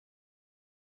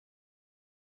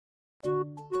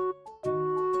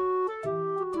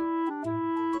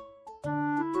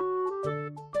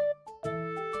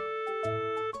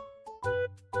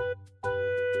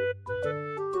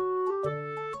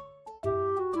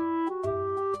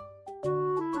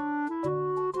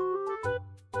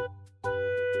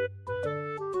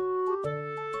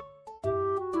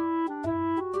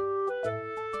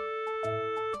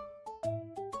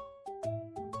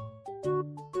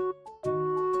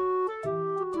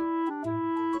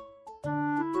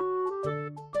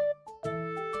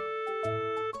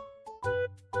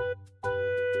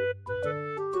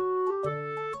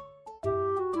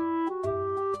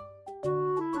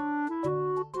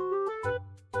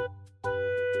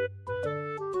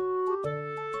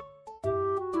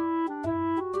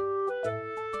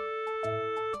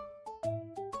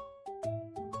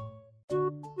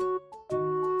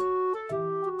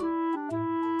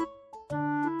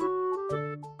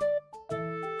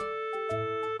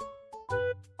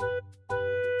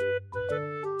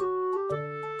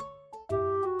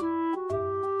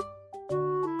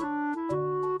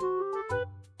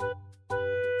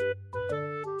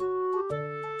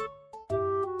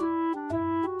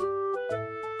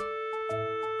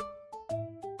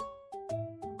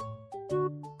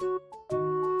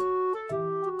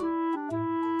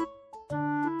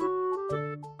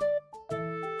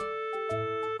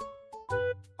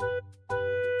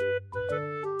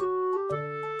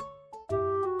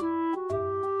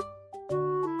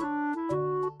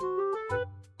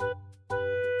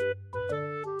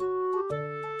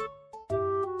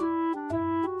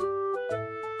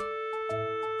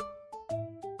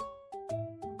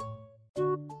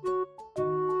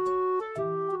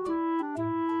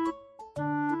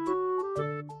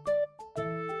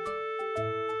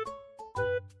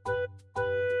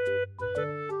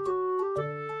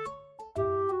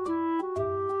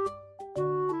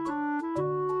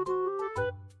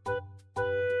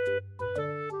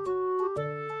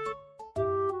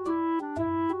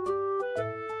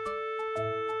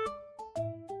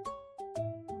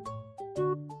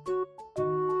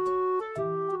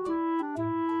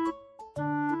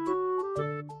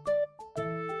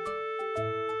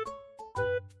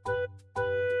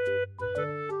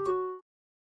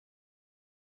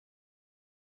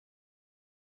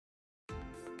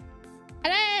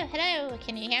Hello,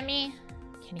 can you hear me?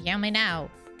 Can you hear me now?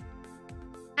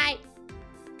 Hi.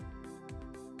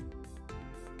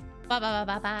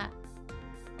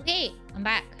 Okay, I'm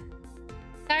back.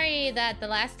 Sorry that the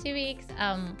last 2 weeks,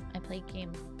 I played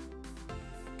games.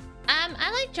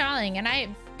 I like drawing,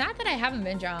 and not that I haven't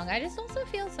been drawing, I just also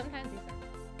feel sometimes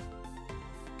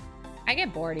I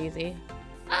get bored easy.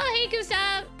 Oh, hey,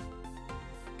 Gustav!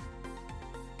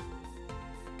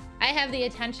 I have the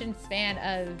attention span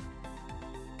of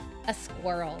a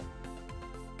squirrel.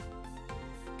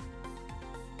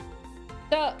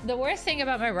 So the worst thing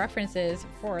about my references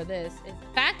for this is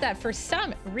the fact that for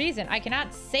some reason I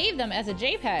cannot save them as a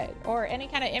JPEG or any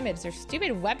kind of image. They're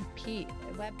stupid web.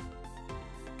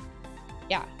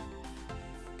 Yeah.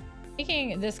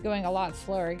 Making this going a lot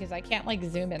slower because I can't like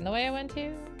zoom in the way I want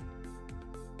to.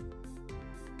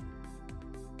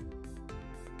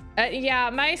 Yeah,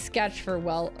 my sketch for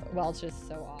Welch is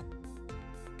so off.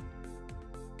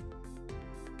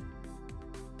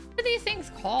 What are these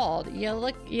things called? You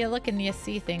look and you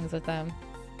see things with them.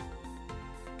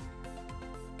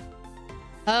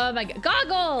 Oh my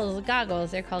god,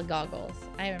 goggles! They're called goggles.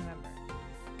 I remember.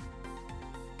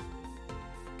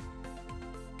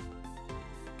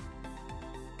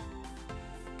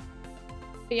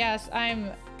 But yes, I'm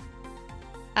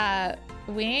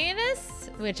winging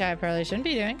this, which I probably shouldn't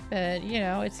be doing, but you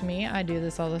know, it's me. I do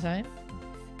this all the time.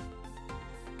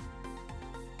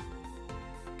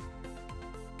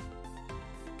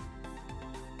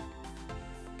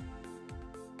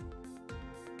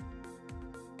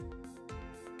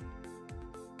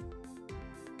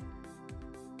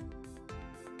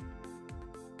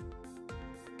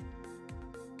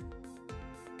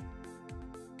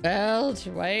 Welch,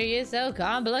 why are you so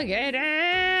complicated?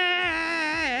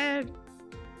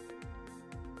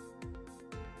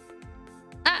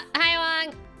 Hi,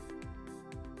 Wong.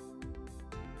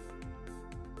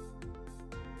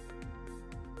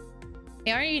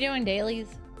 Hey, aren't you doing dailies?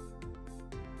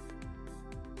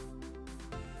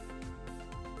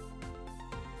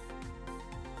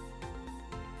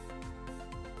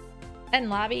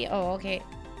 And lobby? Oh, okay.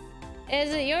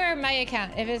 Is it your or my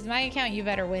account? If it's my account, you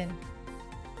better win.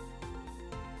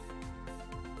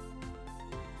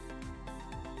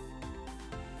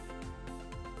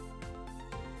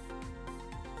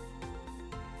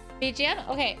 BGM?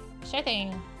 Okay, sure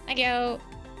thing. Thank you.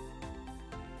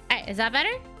 Alright, is that better?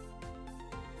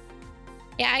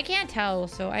 Yeah, I can't tell,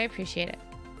 so I appreciate it.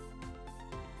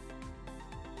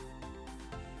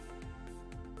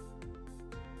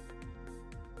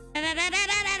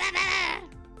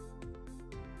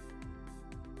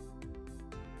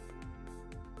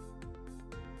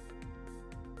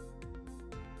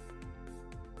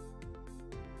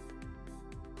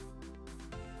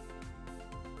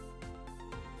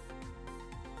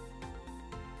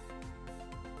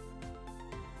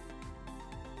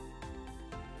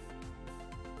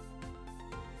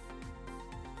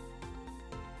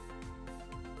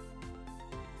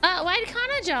 Why did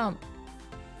Kana jump?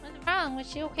 What's wrong? Was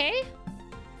she okay?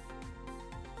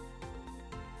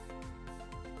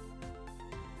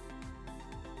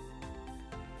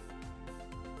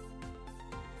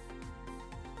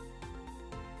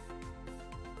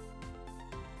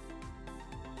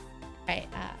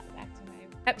 Alright, back to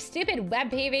my stupid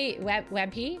web PV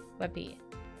web P?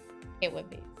 It would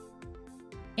be.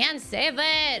 Can't save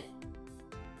it!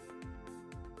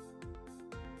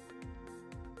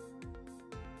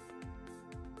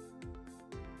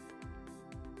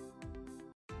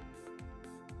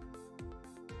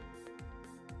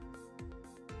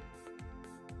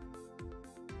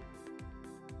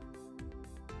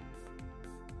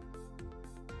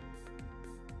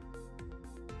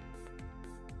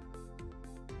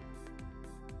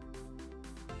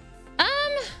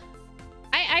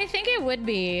 I think it would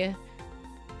be.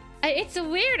 It's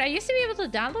weird. I used to be able to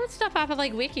download stuff off of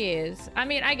like wikis. I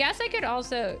mean, I guess I could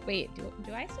also wait.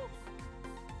 Do I still?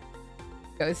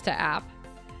 Goes to app.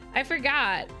 I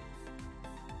forgot.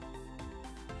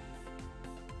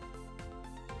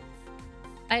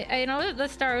 I know that the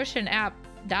Star Ocean app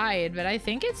died, but I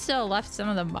think it still left some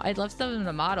of the. I left some of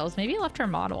the models. Maybe it left her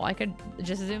model. I could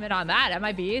just zoom in on that. It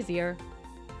might be easier.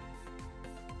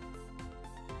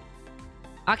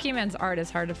 Akiman's art is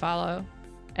hard to follow.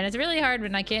 And it's really hard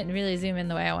when I can't really zoom in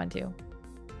the way I want to.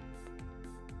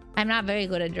 I'm not very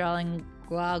good at drawing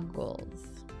goggles.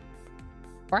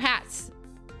 Or hats.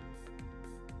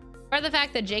 Or the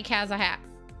fact that Jake has a hat.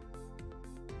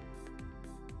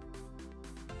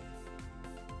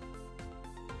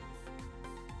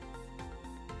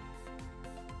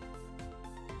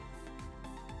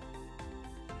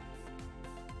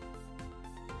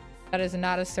 That is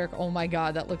not a circle. Oh my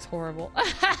god, that looks horrible.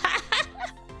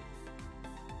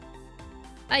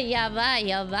 Yava.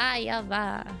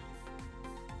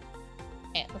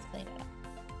 Okay, let's clean it up.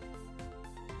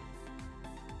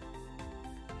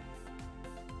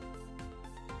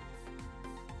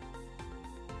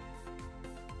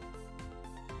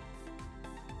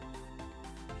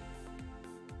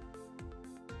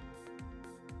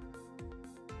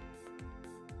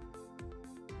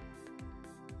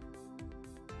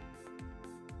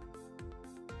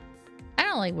 I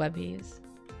don't like webbies.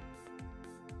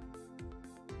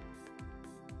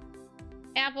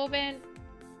 App open.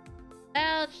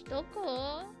 Welch, still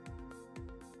cool.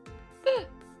 I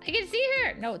can see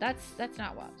her. No, that's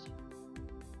not Welch.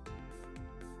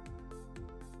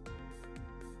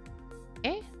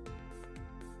 Okay.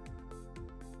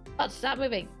 Welch, stop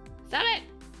moving. Stop it.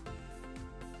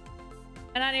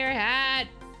 Put on your hat.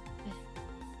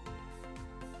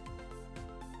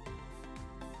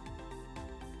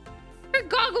 Her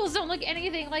goggles don't look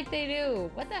anything like they do.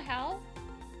 What the hell?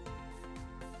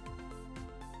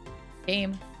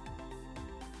 Game.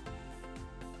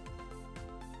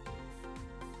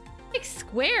 Like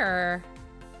square.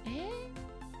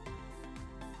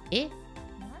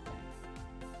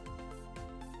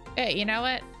 Hey, you know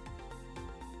what?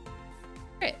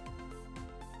 Great.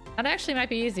 That actually might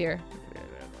be easier.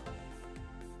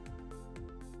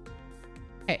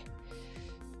 Hey.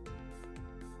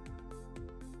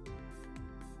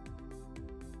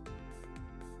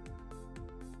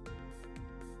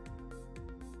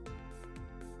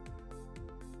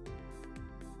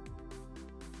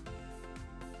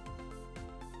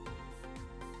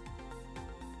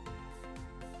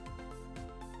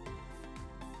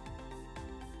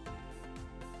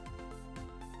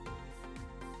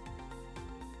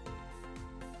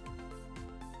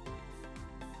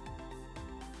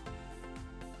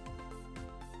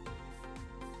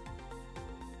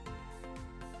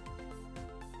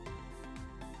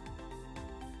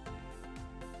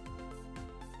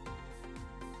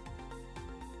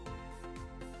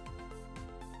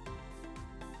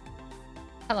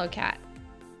 Hello, cat.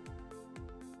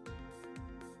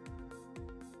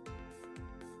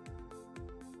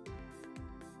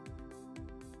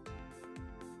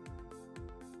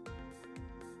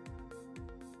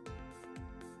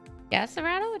 Yes,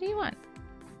 Serrato, what do you want?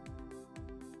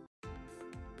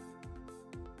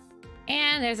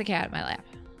 And there's a cat in my lap.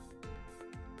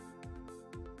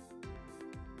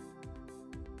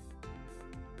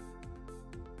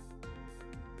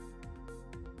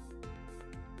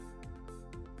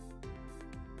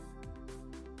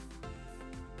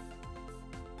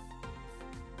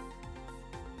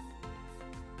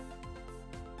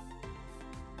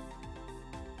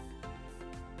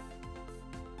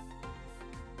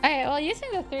 Okay, well, using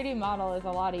the 3D model is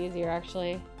a lot easier,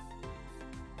 actually.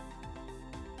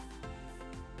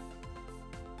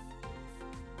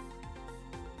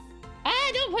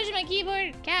 Ah, don't push my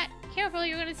keyboard, cat. Careful,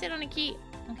 you're gonna sit on a key.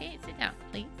 Okay, sit down,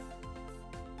 please.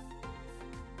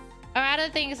 Arada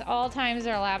thinks all times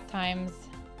are lap times.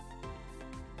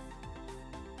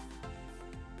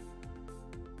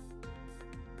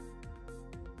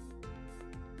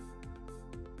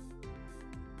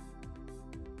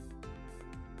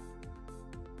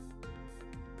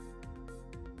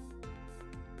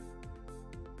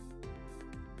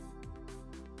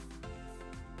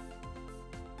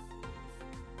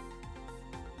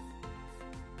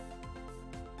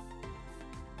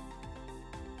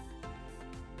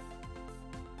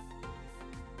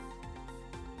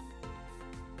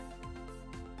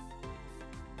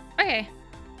 Okay,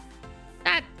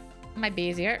 that might be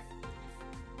easier.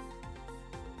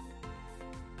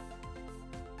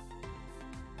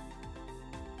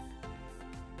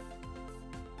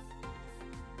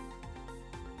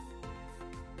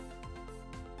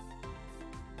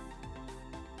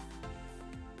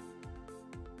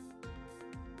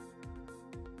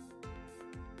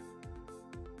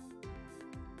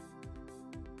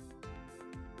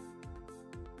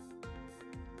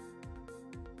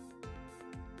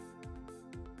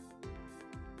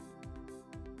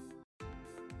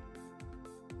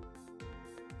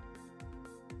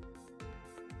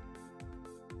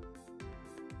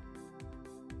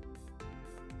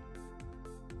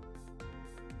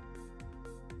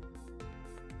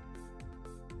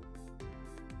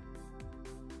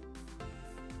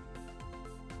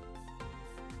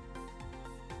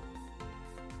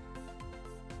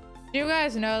 Do you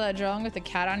guys know that drawing with a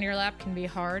cat on your lap can be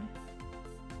hard?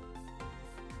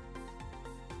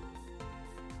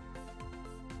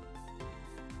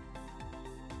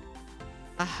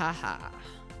 Ahaha.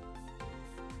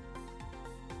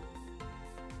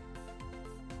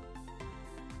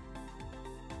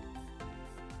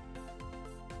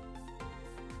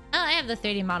 Oh, I have the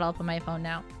 3D model up on my phone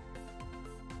now.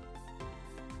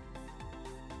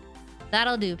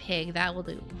 That'll do, pig. That will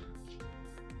do.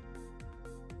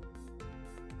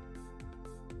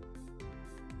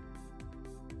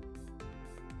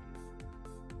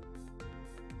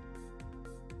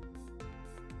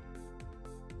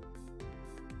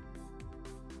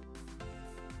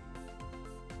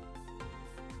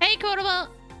 Hey, Quotable!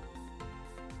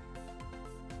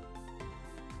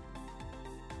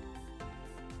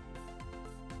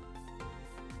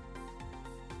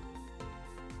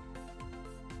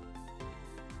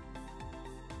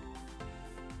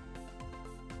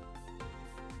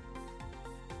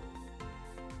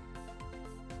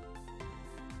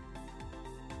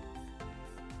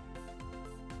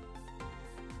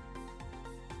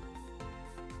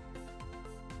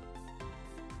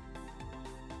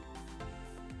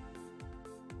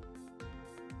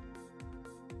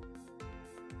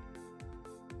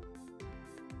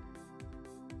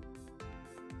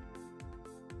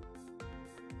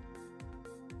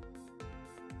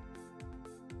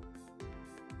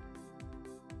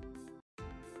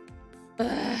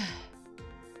 Ugh.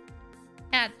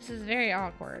 Yeah, this is very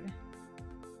awkward.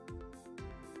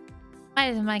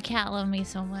 Why does my cat love me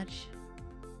so much?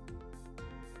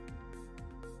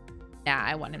 Yeah,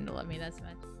 I want him to love me this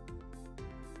much.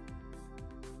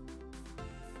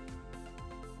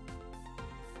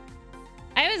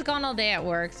 I was gone all day at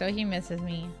work, so he misses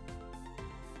me.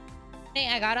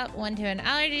 I got up, went to an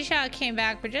allergy shot, came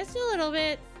back for just a little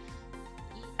bit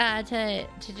to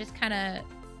just kind of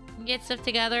get stuff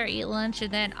together, eat lunch,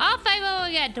 and then off I go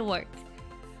again to work.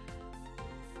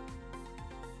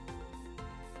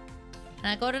 And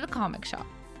I go to the comic shop.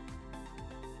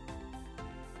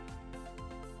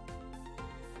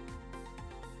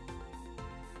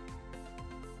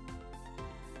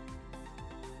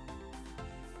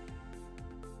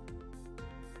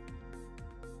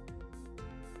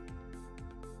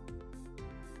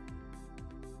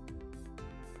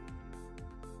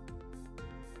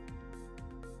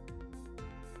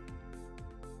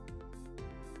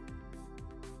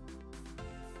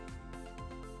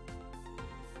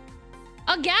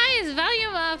 Oh, guys,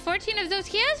 volume 14 of those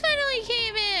cans finally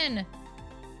came in.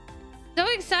 So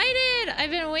excited. I've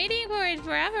been waiting for it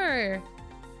forever.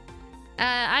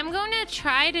 I'm going to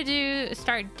try to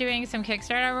start doing some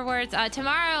Kickstarter rewards.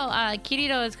 Tomorrow,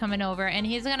 Kirito is coming over, and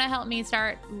he's going to help me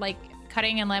start, like,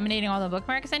 cutting and laminating all the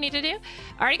bookmarks I need to do.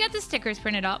 I already got the stickers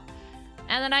printed up.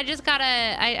 And then I just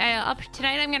gotta,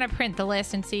 tonight I'm gonna print the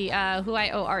list and see who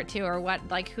I owe art to or what,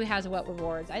 like, who has what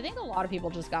rewards. I think a lot of people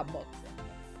just got books.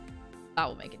 That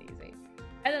will make it easy.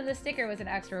 And then the sticker was an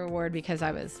extra reward because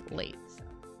I was late. So.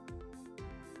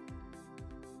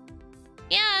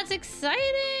 that's exciting.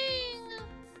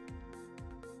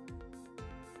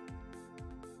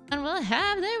 And we'll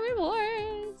have their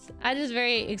rewards. I'm just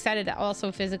very excited to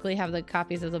also physically have the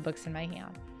copies of the books in my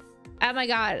hand. Oh my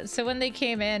god. So when they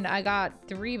came in, I got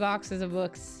 3 boxes of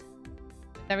books.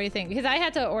 Everything. Because I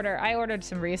had to order. I ordered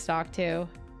some restock too.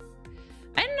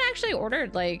 I hadn't actually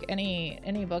ordered like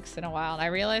any books in a while. And I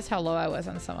realized how low I was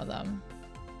on some of them.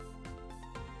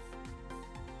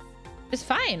 It's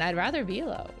fine. I'd rather be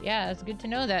low. Yeah, it's good to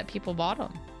know that people bought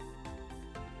them.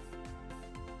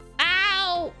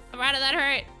 Ow! How did that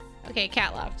hurt? Okay,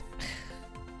 cat left.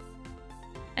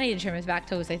 I need to trim his back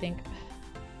toes, I think.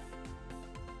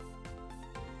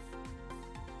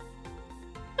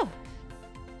 Oh.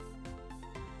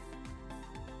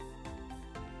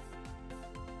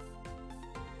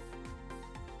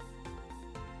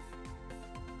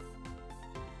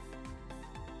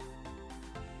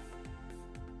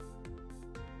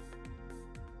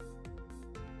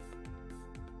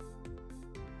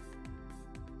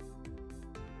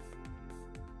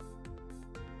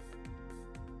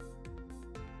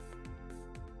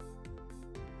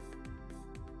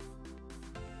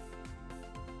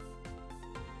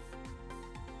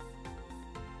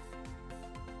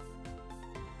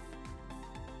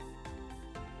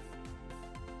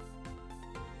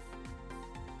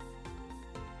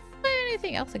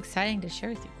 Anything else exciting to share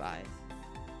with you guys?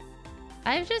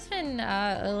 I've just been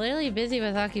really busy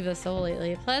with Akiba Soul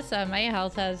lately. Plus, my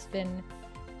health has been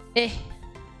eh.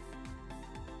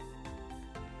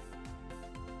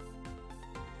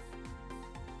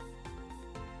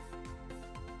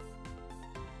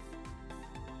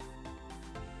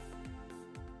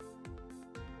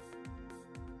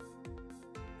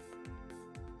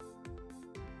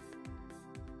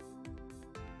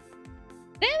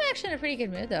 In a pretty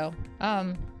good mood though.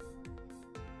 I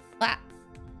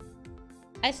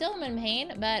still am in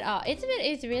pain, but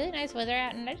it's really nice weather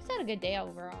out, and I just had a good day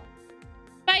overall.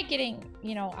 Despite getting,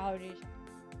 you know, allergies.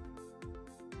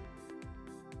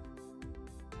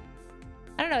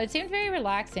 I don't know, it seemed very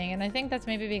relaxing, and I think that's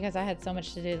maybe because I had so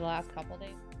much to do the last couple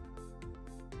days.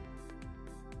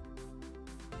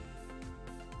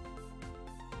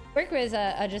 Work was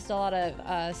just a lot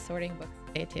of sorting books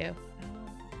today too.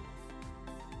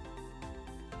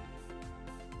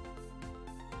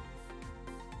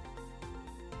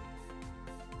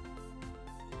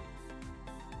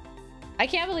 I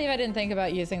can't believe I didn't think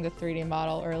about using the 3D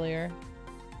model earlier.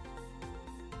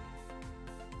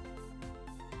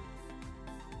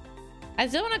 I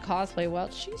still want to cosplay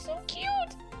Welch. She's so cute.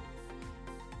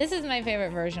 This is my favorite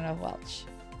version of Welch.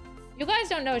 You guys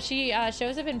don't know, she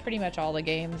shows up in pretty much all the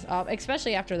games,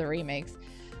 especially after the remakes.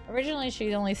 Originally,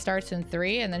 she only starts in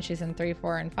 3, and then she's in 3,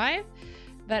 4, and 5.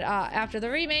 But after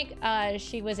the remake,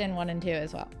 she was in 1 and 2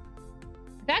 as well.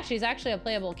 In fact, she's actually a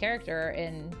playable character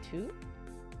in 2.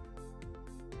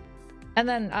 And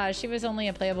then she was only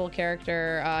a playable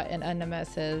character in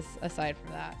Nemesis aside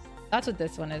from that. That's what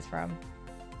this one is from.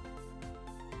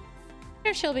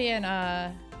 Here she'll be in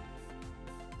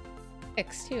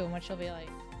 6 too, and what she'll be like.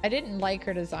 I didn't like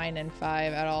her design in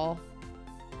 5 at all.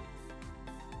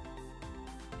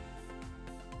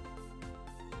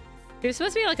 She was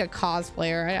supposed to be like a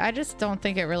cosplayer. I just don't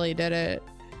think it really did it.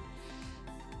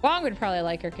 Wong would probably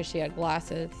like her because she had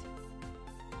glasses.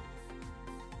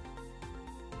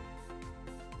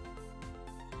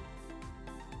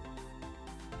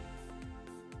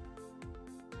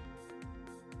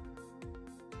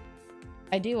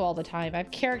 I do all the time. I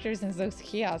have characters in those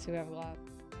kiosks who have glasses.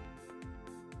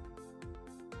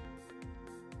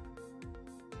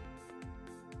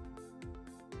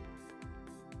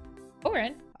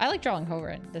 Horan. I like drawing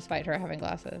Horan, despite her having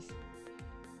glasses.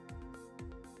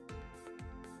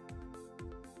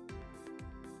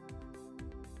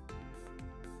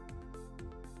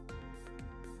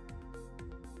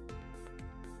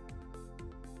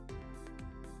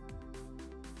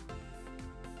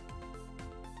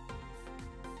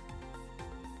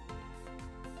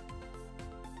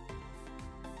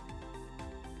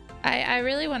 I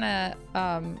really want to,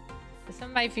 some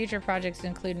of my future projects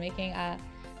include making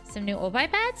some new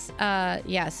Obai pads.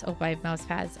 Yes, Obai mouse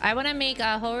pads. I want to make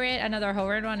a another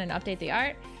Horan one and update the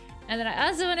art. And then I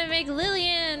also want to make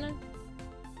Lillian.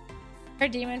 Her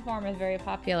demon form is very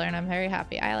popular and I'm very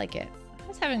happy. I like it.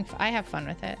 I have fun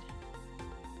with it.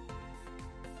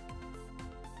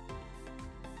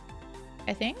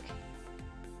 I think.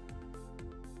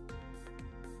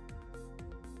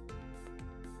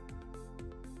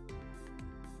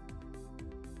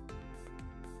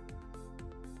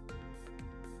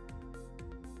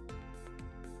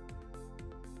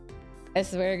 I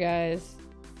swear, guys,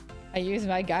 I use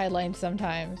my guidelines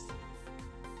sometimes.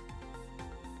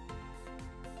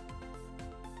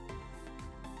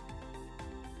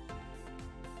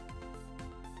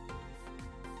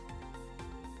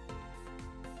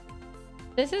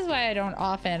 This is why I don't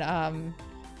often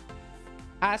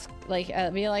ask, like,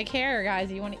 be like, here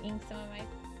guys, you want to ink some of my...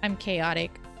 I'm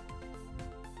chaotic.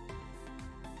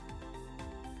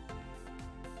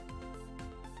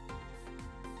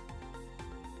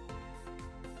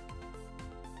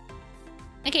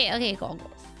 Okay,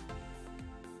 goggles.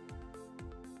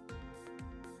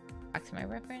 Back to my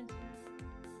reference.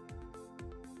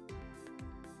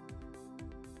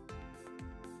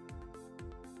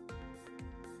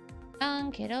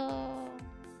 Kiddo.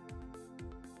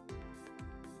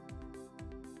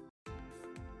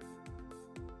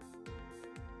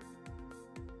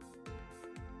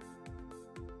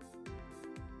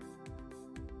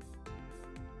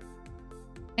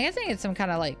 I guess I need some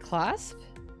kind of like clasp.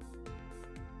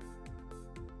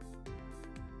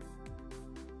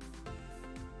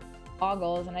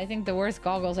 Goggles, and I think the worst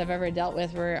goggles I've ever dealt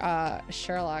with were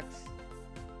Sherlock's.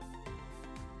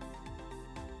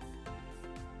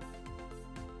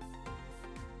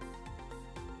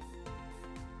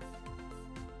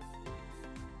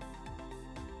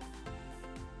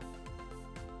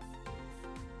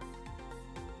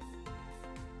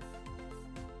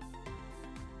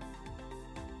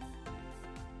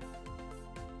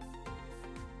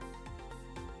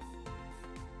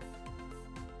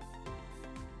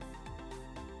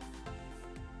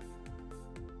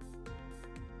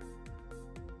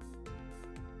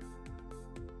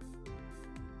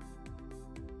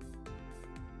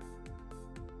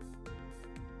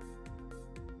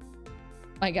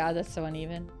 My god, that's so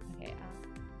uneven. Okay.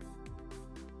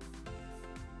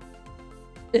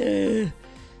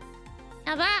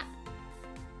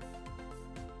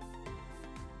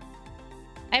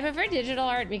 I prefer digital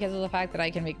art because of the fact that I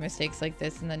can make mistakes like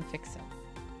this and then fix them.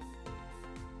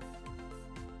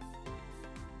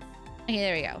 Okay,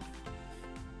 there we go.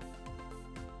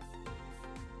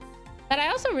 But I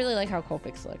also really like how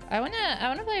Copics look. I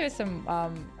wanna play with some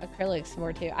acrylics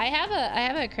more too. I have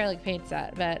an acrylic paint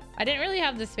set, but I didn't really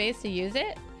have the space to use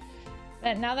it.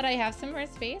 But now that I have some more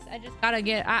space, I just gotta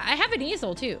get... I have an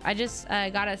easel too. I just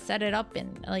gotta set it up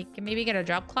and like maybe get a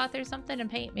drop cloth or something and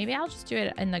paint. Maybe I'll just do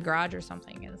it in the garage or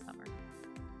something in the summer.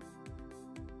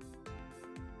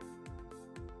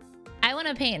 I want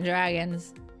to paint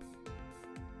dragons.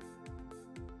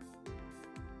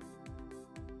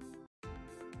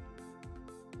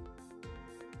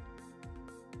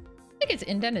 I think it's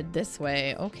indented this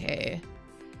way. Okay.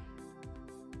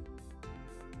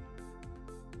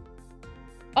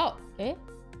 Oh, okay.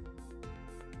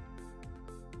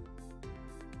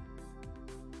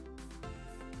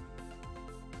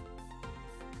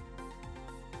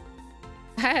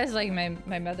 Has like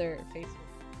my mother face.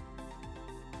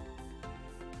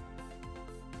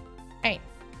 Hey.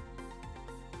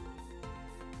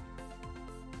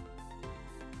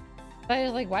 I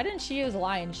was like, why didn't she use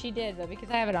line? She did, but because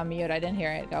I have it on mute, I didn't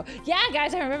hear it go. Yeah,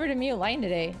 guys, I remembered to mute line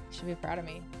today. You should be proud of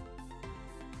me.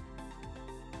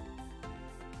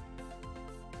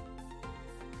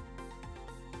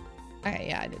 Okay,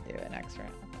 yeah, I did do an extra.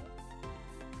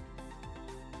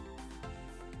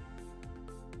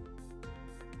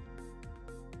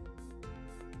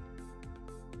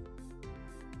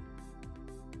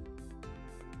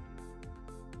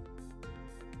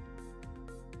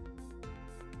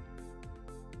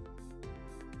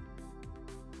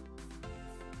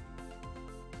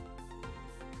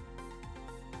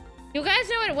 You guys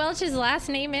know what Welch's last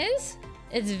name is?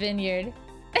 It's Vineyard.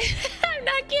 I'm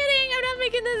not kidding. I'm not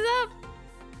making this up.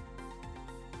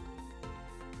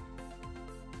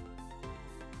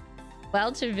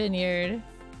 Welch Vineyard.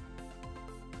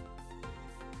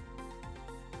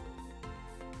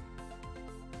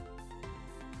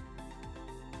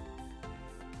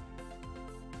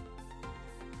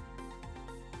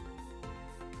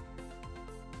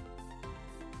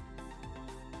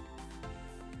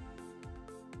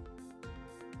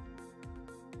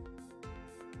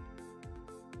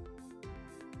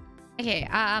 Okay,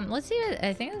 let's see what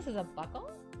I think this is a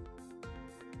buckle.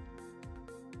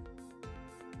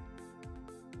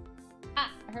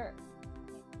 Her.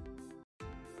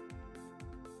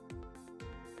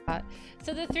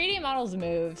 So the 3D models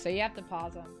move, so you have to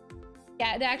pause them.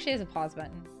 Yeah, it actually has a pause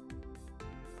button.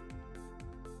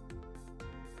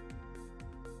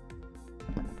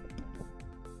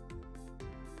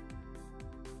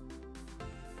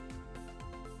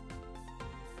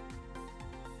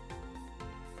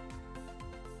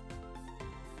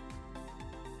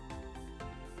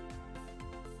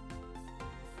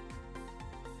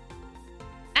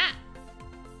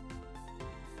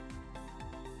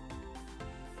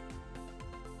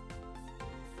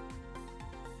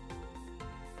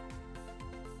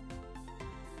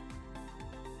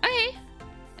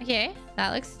 Okay,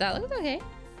 that looks okay.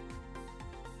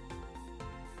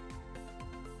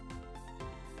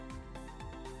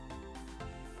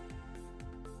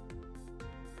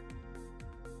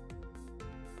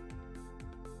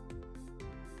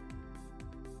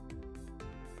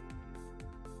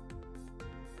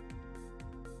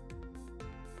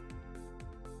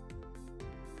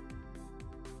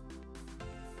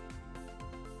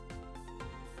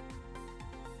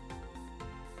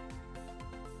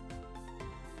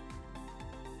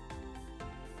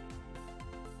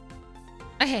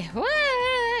 Okay.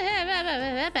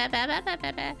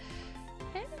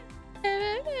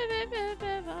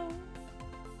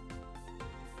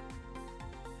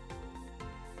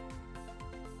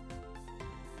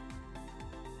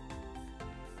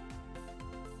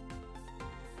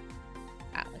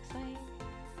 That looks like.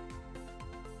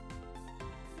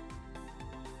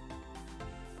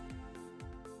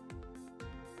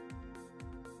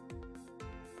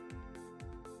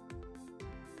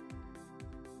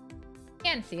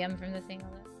 Can't see him from this angle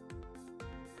though.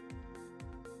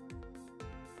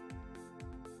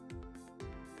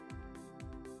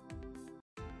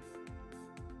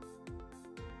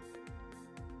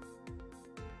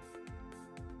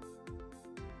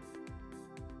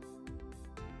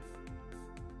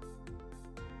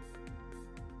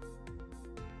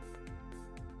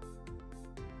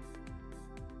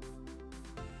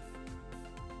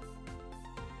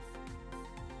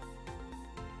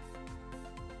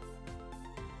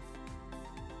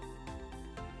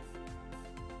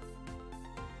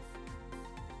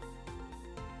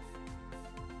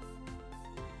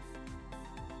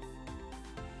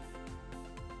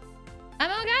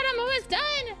 Oh god, I'm almost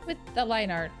done with the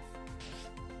line art.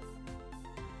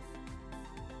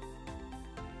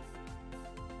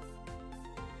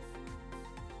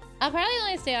 I'll probably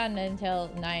only stay on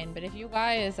until 9, but if you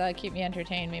guys keep me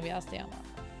entertained, maybe I'll stay on longer.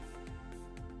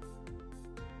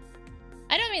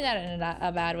 I don't mean that in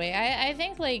a bad way. I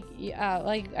think like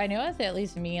I know it's at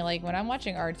least me, like when I'm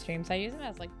watching art streams, I use them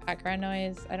as like background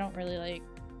noise. I don't really like.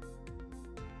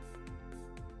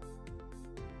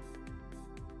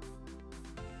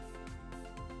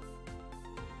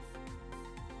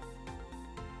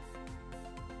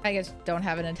 I just don't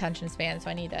have an attention span, so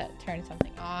I need to turn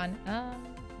something on.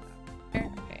 Okay.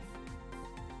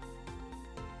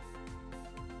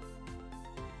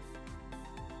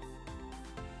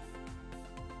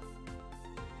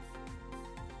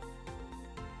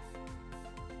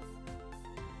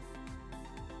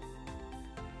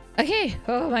 Okay.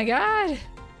 Oh my god.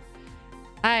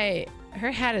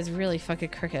 Her hat is really fucking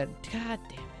crooked. God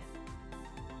damn it.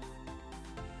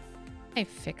 I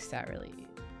fixed that really easy.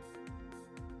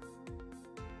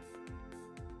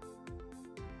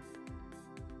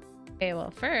 Okay,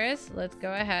 well, first, let's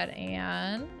go ahead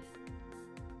and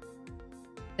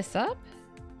this up.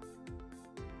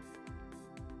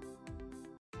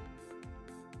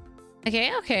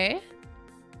 Okay, okay.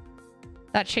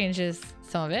 That changes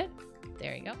some of it.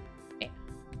 There you go. Okay.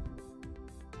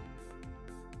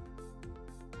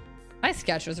 My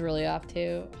sketch was really off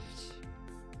too.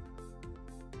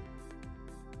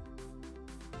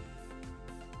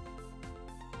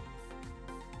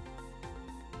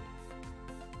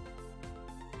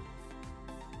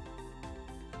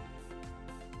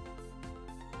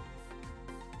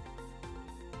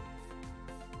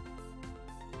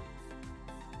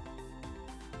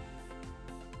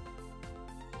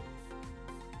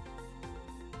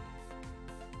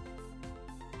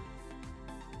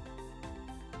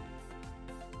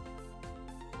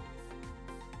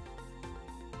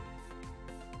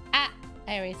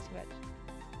 I erased too much.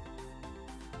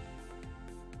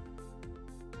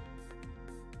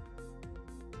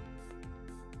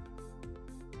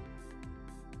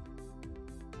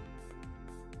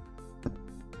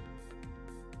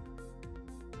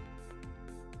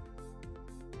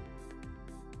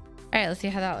 All right, let's see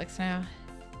how that looks now.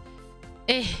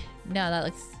 No, that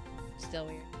looks still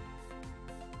weird.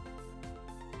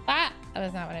 Ah, that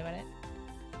was not what I wanted.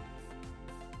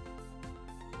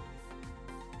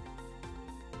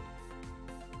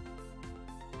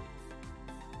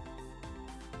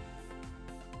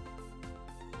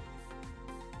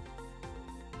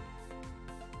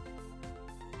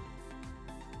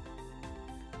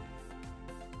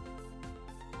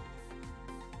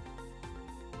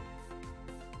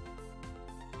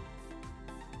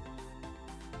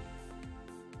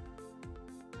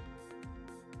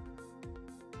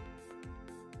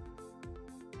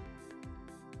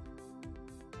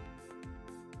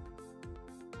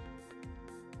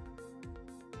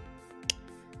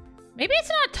 Maybe it's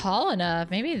not tall enough.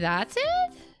 Maybe that's it?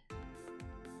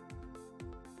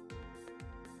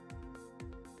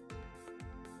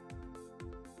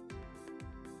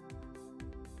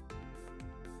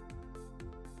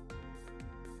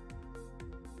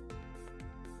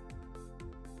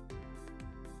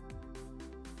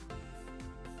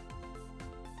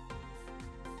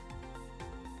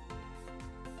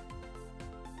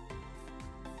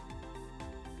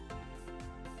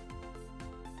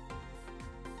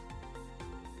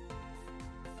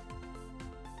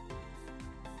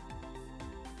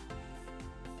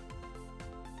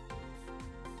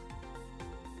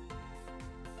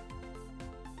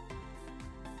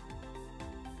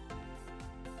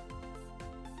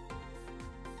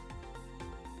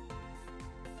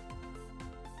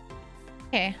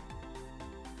 Okay.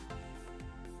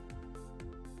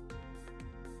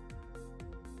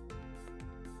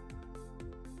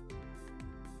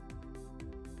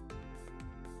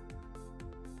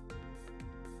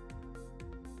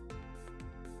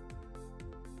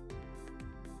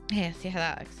 Okay, see how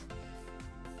that looks.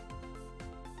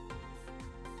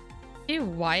 Too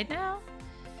wide now?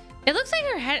 It looks like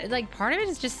her head, like part of it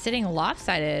is just sitting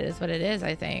lopsided is what it is,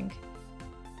 I think.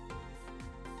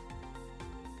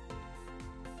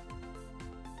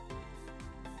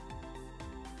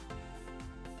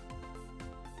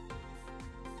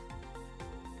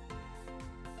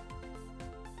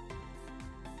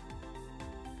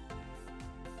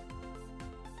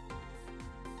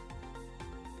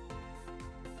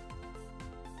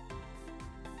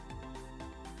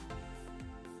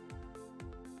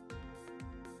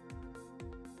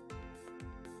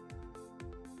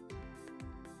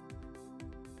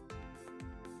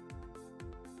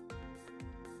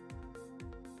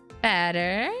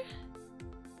 Better.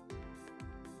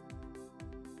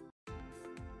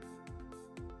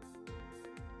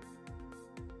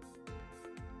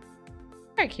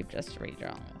 I keep just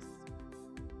redrawing this.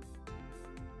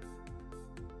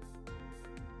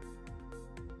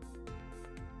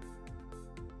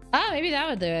 Ah, maybe that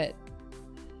would do it.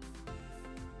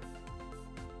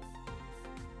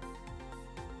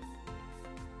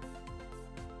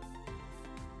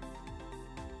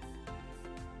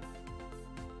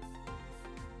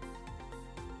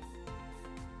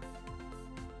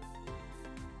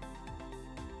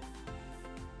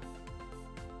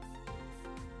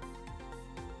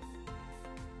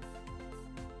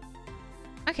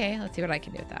 Okay, let's see what I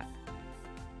can do with that.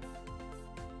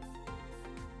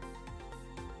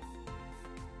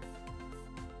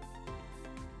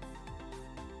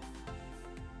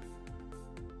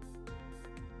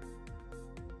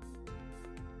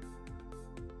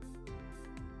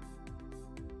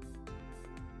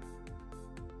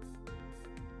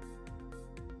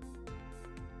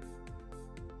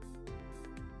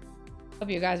 Hope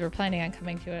you guys were planning on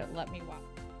coming to it. Let me watch.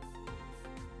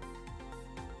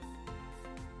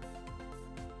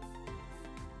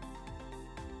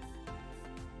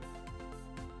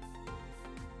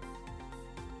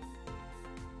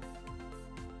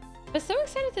 I was so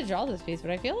excited to draw this piece,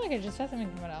 but I feel like it just hasn't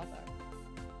been coming out there.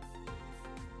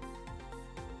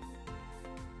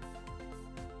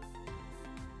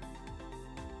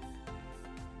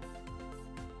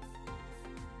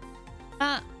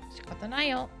 Ah, she got the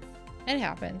nail. It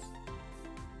happens.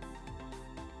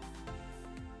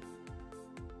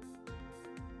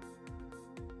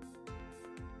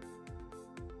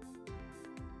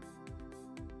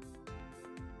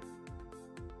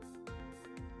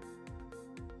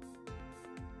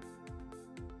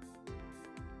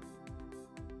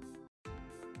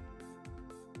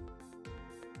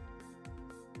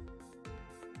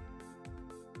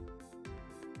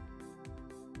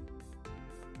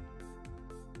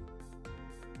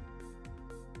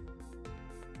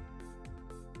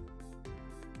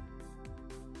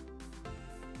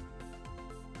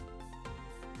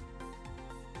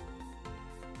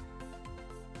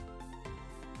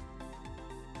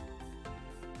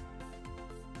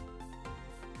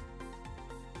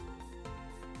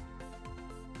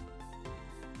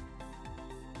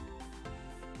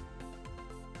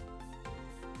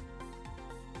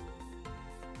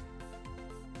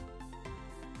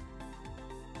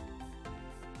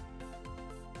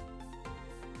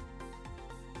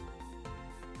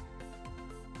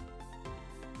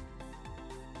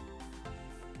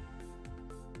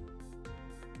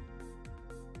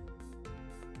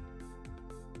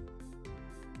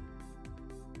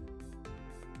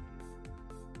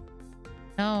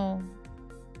 No.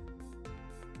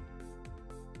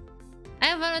 I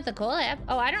have fun with the collab.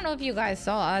 Oh, I don't know if you guys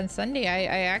saw on Sunday.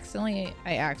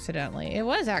 It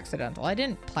was accidental. I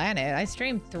didn't plan it. I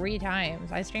streamed 3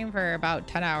 times. I streamed for about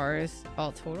 10 hours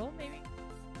all total, maybe.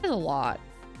 That's a lot.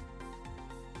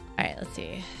 All right, let's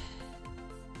see.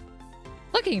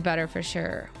 Looking better for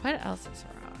sure. What else is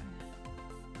wrong?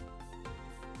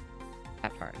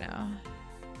 That part now.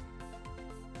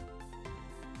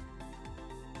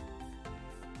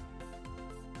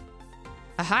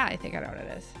 Aha, I think I know what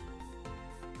it is.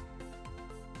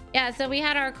 Yeah, so we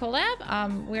had our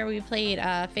collab where we played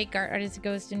Fake Art Artist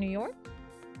Goes to New York.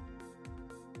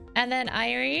 And then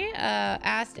Yrian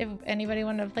asked if anybody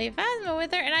wanted to play Phasma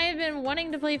with her. And I had been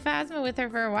wanting to play Phasma with her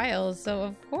for a while. So,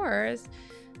 of course,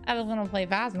 I was going to play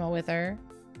Phasma with her.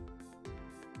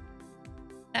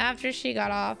 After she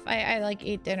got off, I like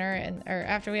ate dinner. Or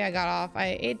after I got off,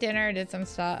 I ate dinner, did some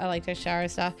stuff. I like to shower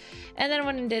stuff. And then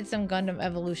went and did some Gundam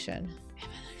Evolution.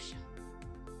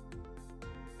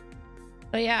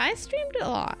 But yeah, I streamed a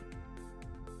lot.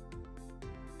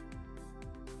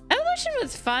 Evolution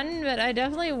was fun, but I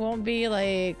definitely won't be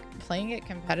like playing it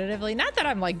competitively. Not that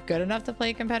I'm like good enough to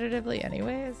play competitively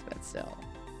anyways, but still.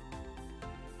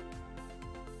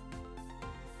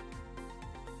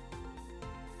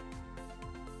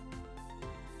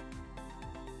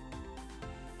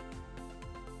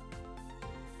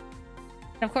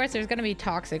 And of course, there's going to be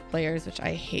toxic players, which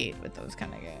I hate with those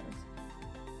kind of games.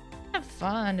 Have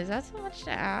fun. Is that so much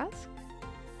to ask?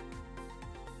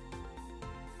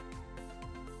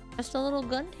 Just a little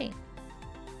gun tank.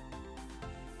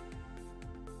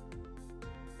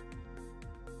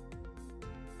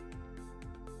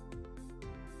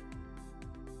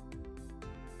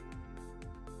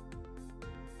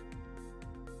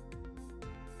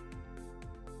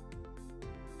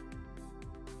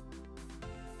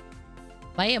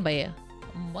 Boy.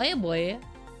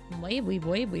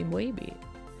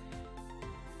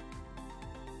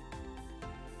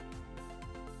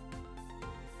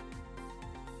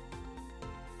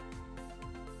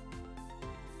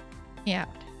 Yeah.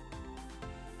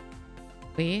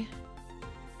 We.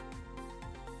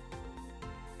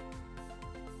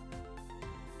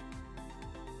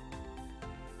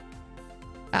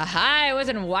 Aha, it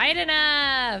wasn't wide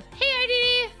enough. Hey,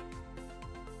 IDD.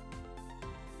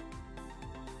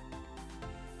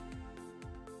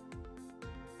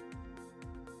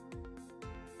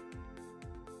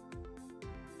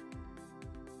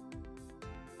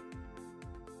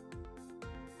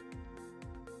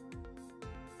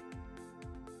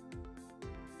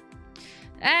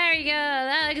 There you go.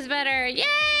 That looks better. Yay!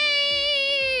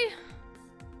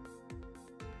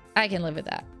 I can live with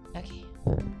that. Okay.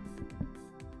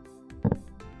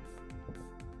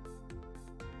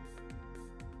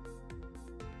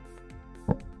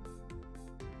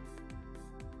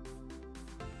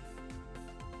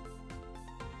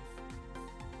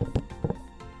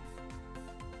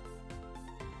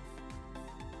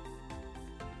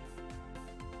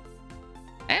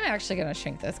 I'm actually gonna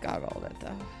shrink this goggle a bit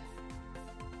though.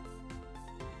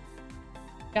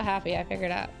 Feel happy I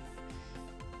figured out.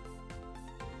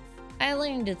 I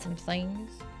learned did some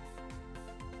things.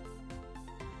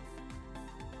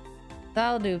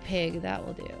 That'll do, pig. That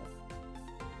will do.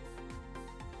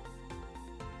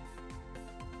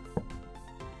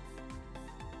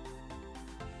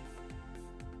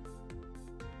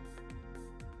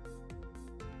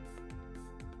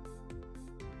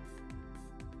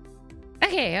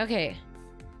 Okay.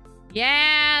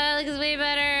 Yeah, that looks way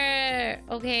better.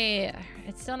 Okay,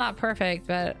 it's still not perfect,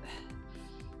 but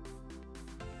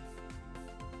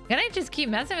can I just keep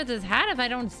messing with this hat if I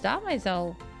don't stop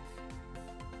myself?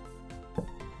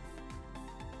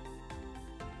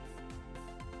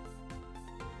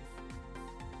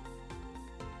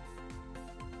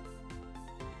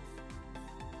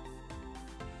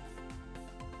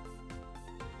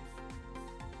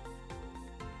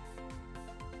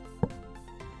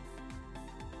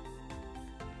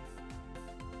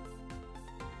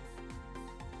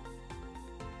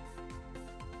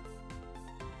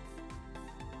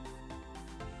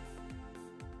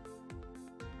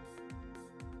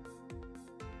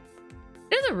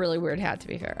 A really weird hat, to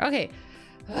be fair. Okay,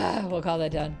 we'll call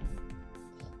that done.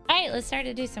 All right, let's start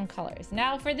to do some colors.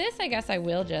 Now for this, I guess I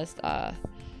will just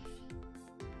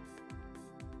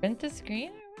print the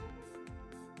screen.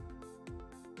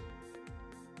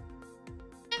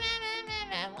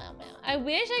 I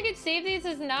wish I could save these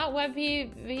as not WebP.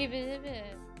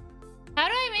 How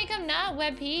do I make them not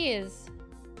WebPs?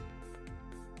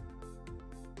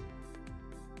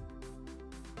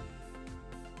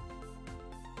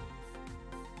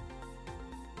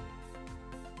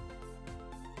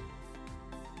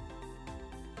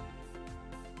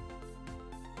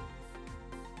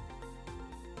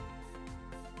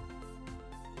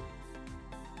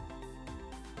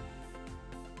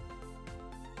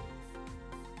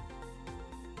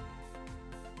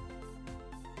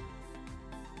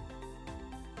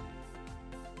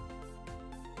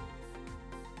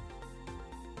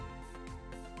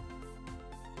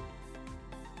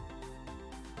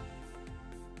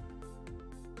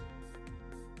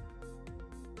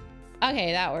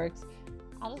 Okay, that works.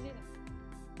 I'll just use it.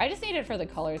 I just need it for the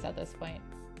colors at this point.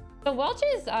 The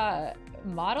Welch's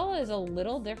model is a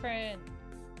little different.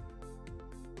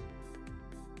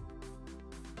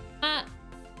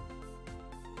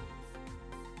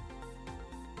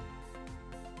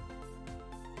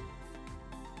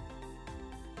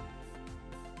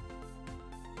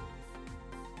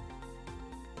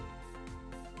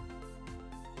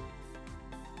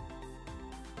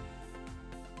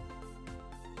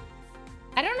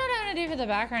 I don't know what I'm gonna do for the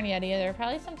background yet either.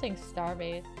 Probably something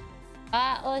star-based.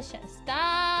 Ocean.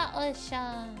 Star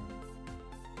Ocean.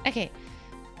 Okay.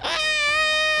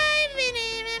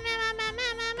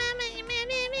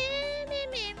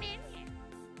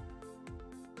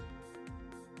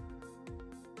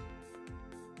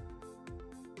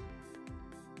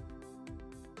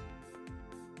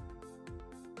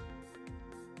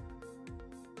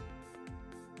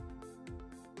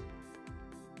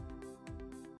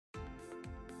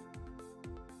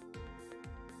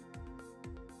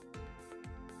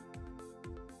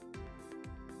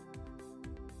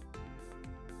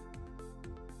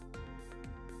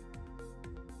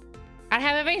 I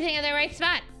have everything in the right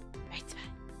spot. Right spot.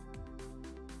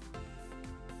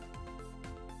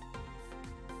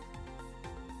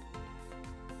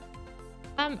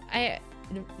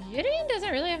 Yrian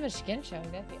doesn't really have a skin show,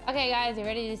 does he? Okay, guys, you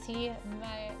ready to see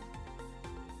my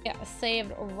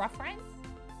saved reference?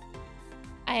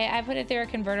 I put it through a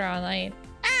converter online.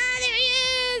 Ah, there he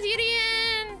is,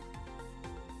 Yrian.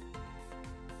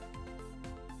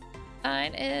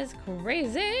 Mine is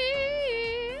crazy.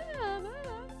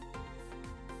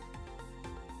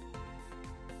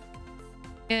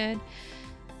 Good.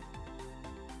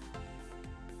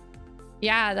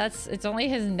 Yeah, it's only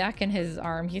his neck and his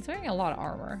arm. He's wearing a lot of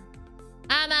armor.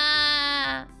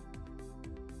 I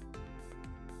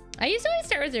used to always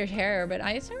start with their hair, but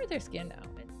I start with their skin now.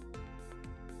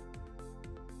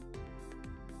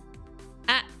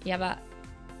 Yaba.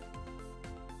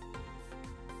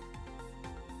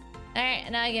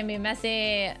 Alright, now I can be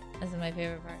messy. This is my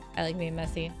favorite part. I like being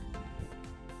messy.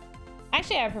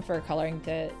 Actually, I prefer coloring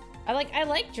to... I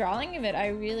like drawing, but I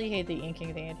really hate the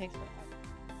inking thing. It takes forever.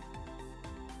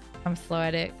 I'm slow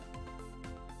at it.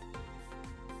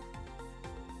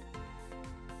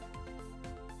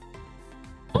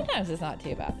 Sometimes it's not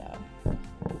too bad though.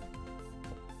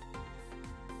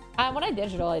 When I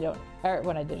digital, I don't. Or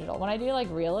when I do like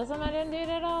realism, I didn't do it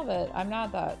at all. But I'm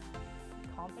not that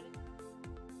confident.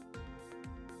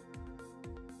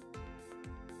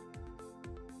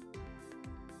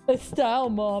 It's style,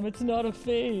 Mom. It's not a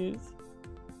phase.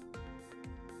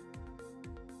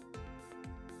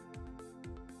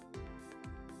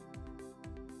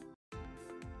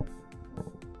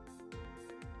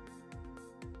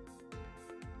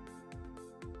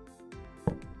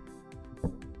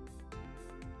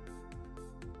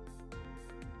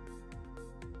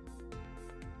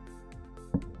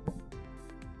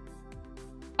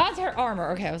 That's her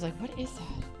armor. Okay, I was like, what is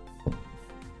that?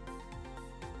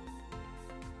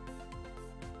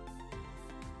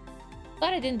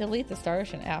 Glad I didn't delete the Star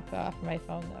Ocean app off my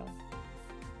phone though.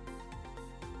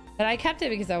 But I kept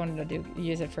it because I wanted to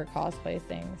use it for cosplay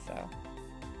things, so.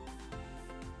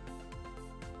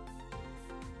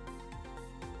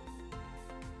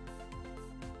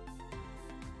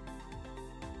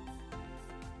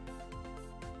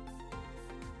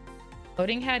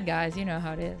 Loading head, guys, you know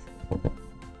how it is.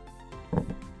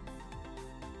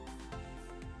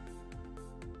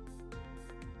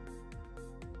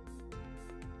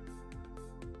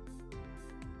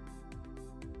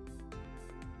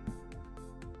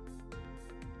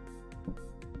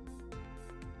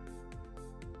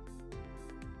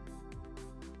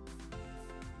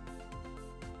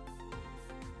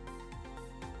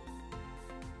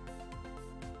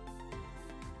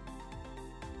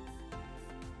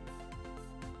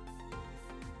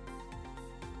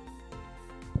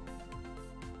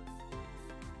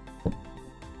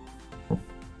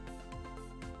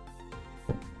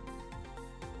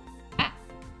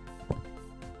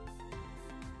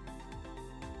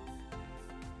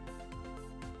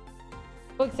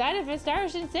 Excited for Star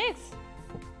Ocean 6.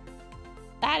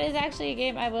 That is actually a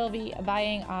game I will be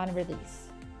buying on release.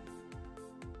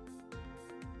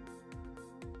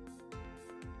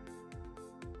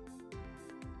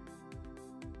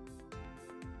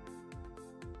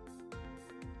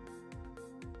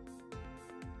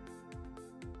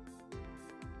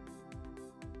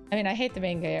 I mean, I hate the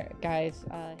main guys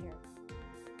here.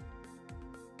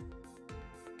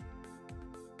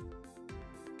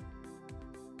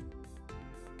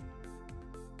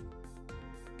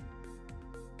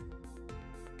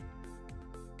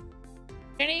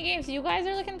 Any games you guys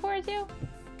are looking forward to?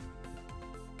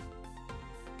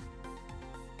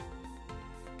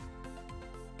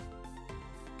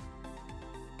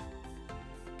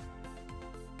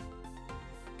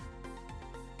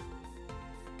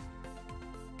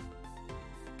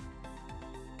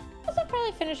 I'll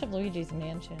probably finish up Luigi's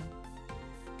Mansion.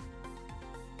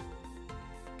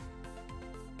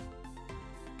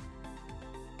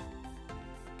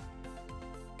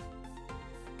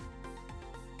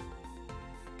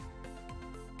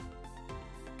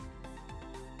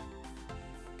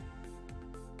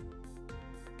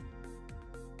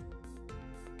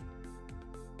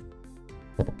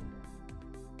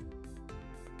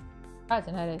 Oh, it's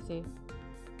an head AC.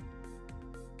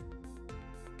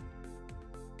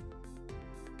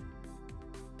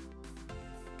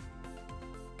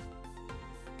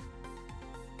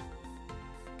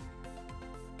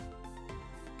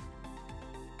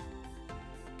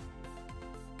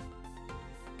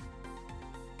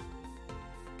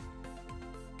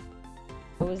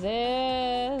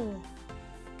 Hoses!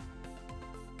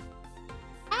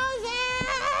 Hoses!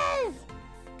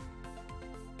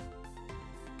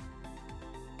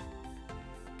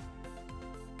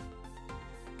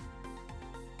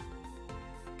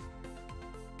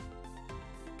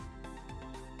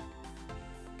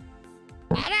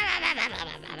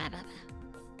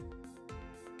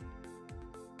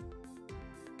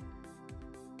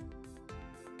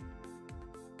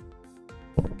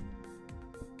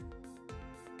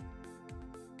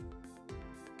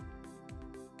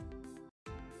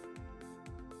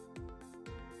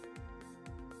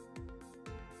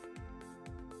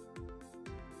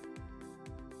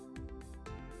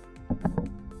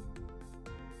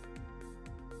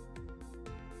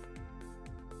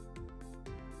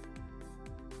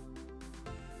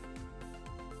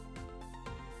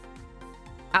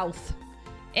 Mouth.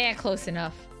 Eh, close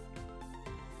enough.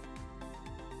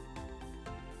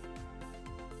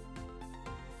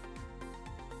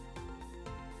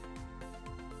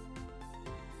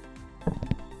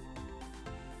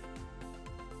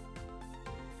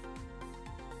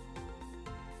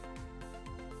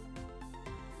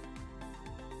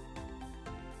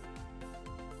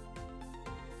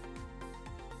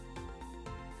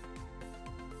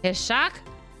 His shock?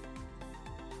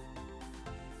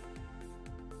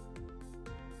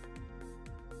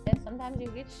 Yeah, sometimes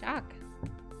you get shock.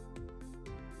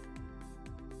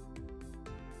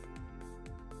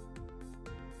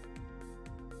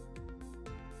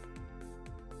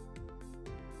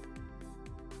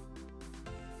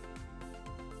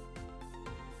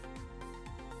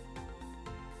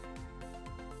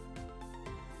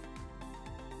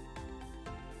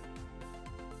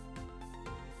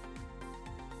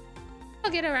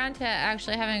 I'll get around to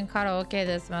actually having karaoke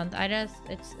this month. I don't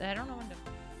know when to.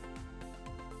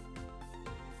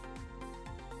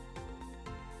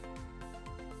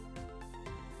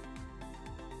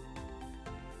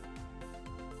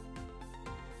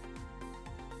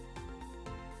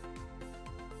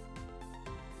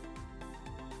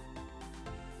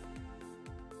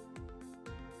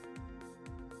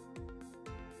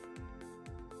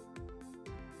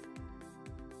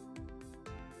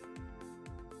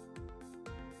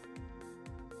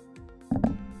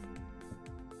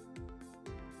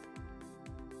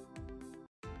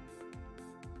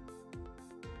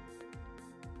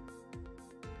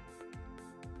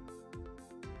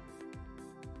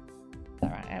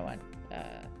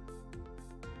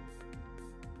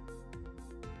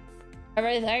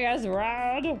 Everything is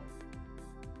red.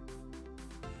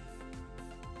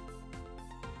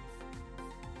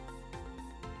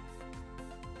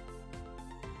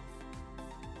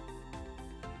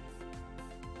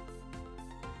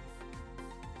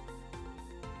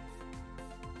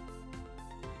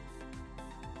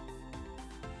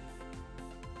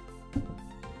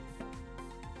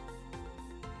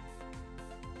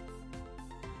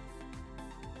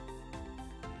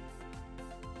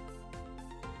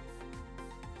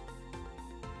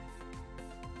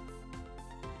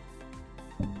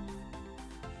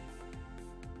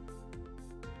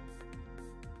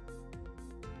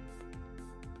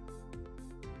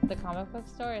 The comic book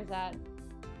store is that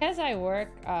as I work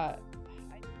I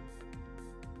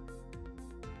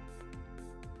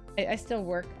still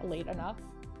work late enough.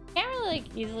 Can't really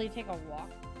like easily take a walk.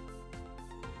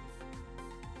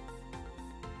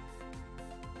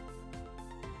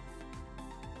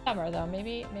 Summer though,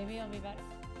 maybe it'll be better.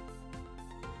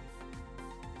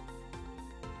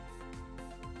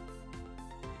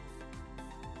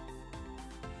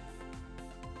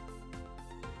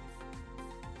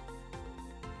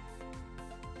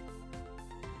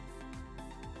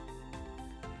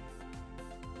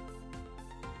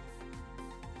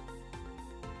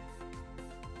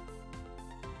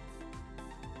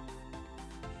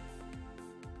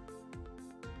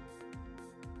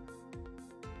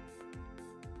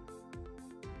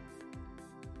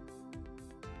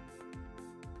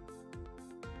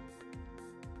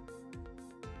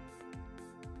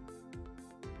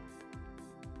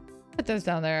 Put those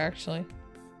down there, actually.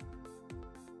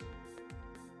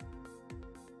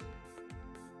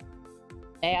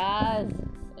 Layers!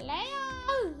 Layers!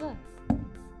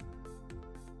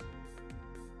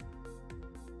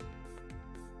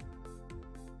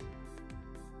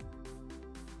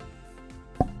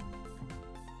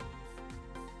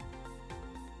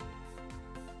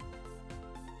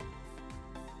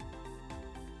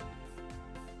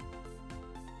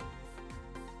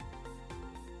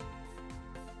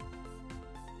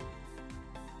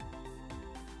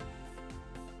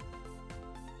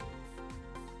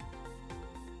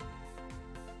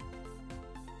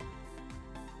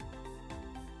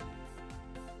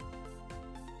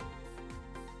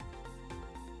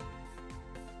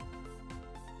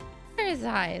 his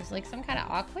eyes? Like some kind of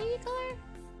aqua-y color?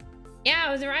 Yeah,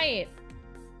 I was right.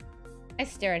 I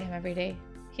stare at him every day.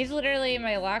 He's literally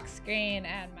my lock screen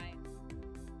and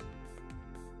my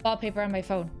wallpaper on my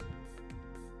phone.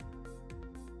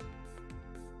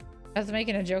 I was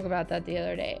making a joke about that the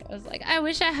other day. I was like, I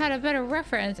wish I had a better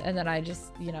reference. And then I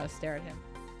just, you know, stare at him.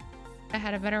 I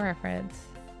had a better reference.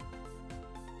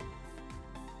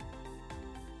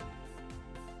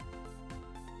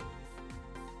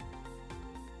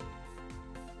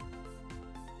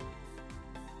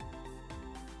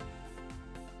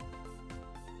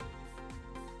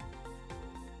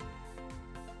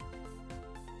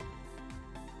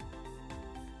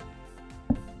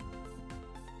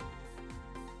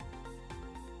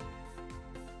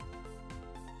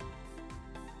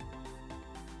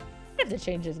 I have to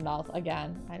change his mouth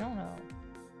again. I don't know.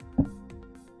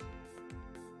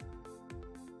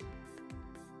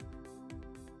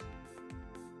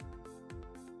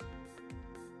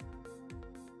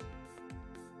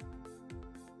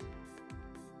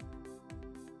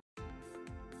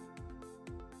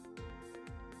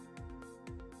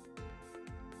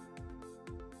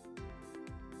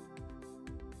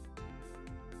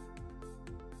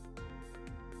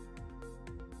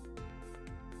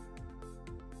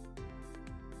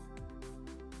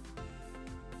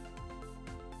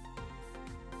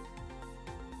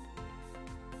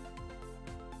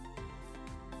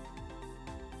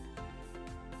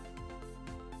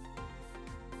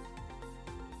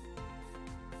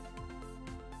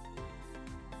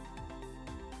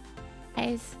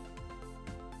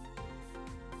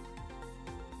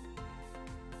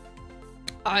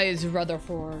 Eyes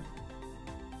Rutherford.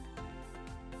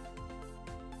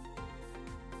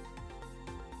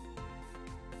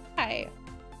 Hi.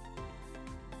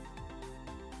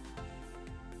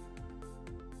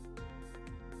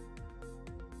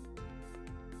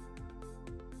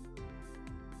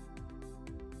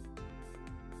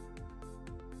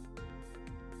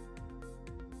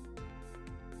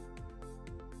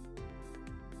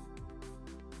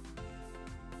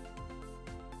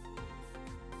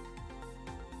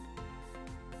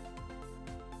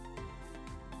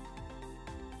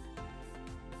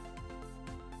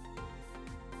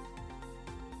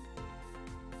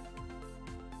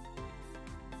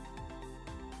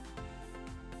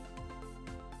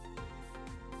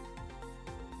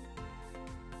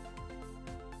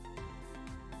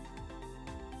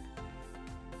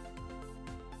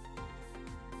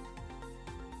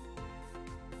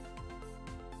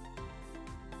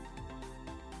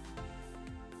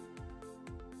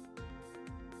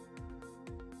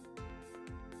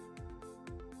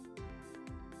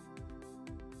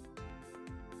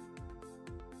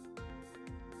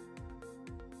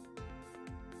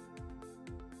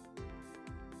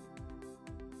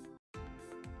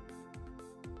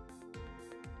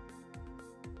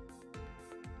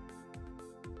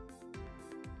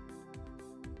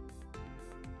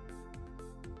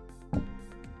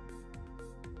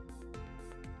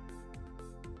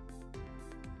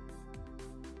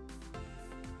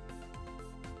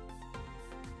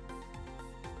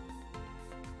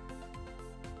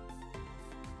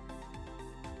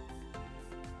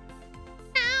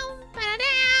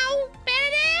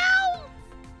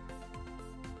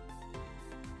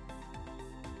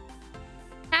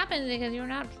 Because you're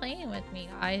not playing with me,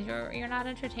 guys. You're not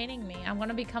entertaining me. I'm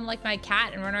gonna become like my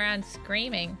cat and run around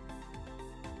screaming.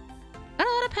 Got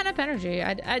a lot of pent-up energy.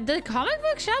 The comic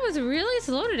book shop was really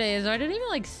slow today, so I didn't even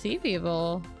like see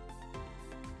people.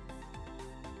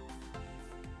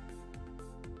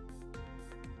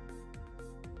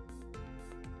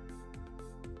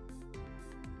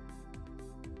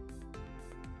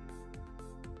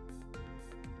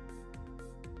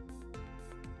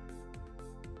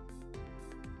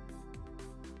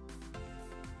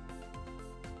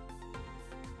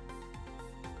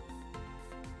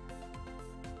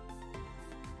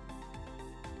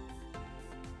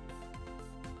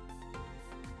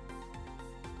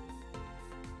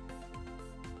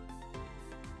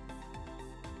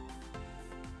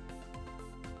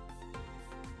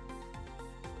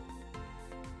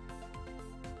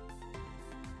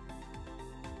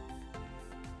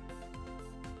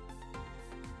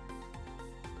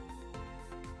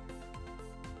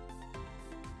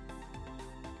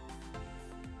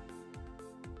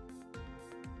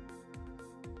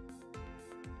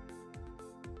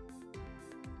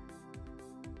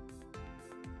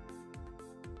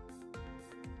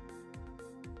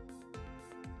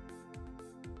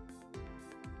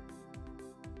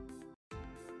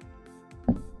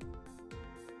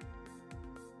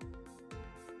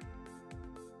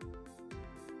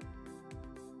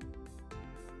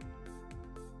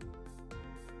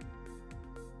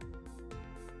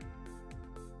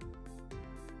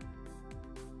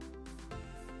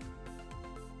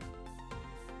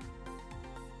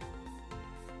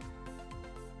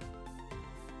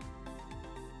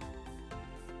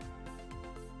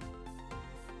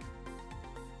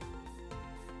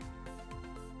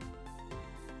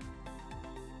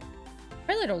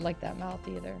 I really don't like that mouth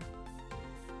either.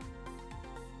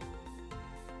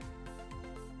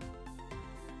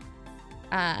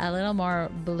 A little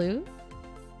more blue.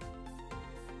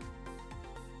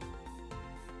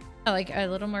 Oh, like a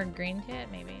little more green to it,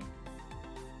 maybe.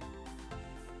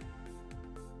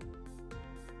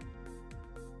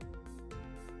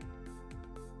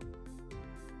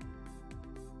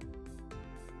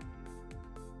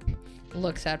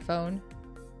 Looks at phone.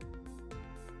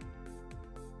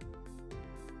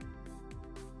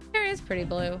 Hair is pretty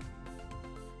blue.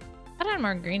 I had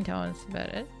more green tones, but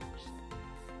it.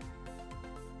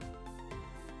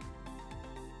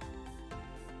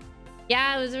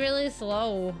 Yeah, it was really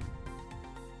slow.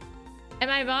 And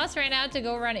my boss ran out to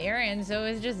go run errands, so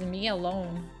it was just me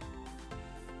alone.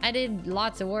 I did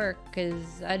lots of work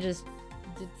because I just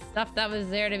did stuff that was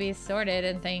there to be sorted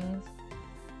and things.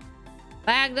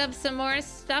 Bagged up some more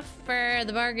stuff for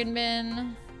the bargain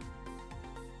bin.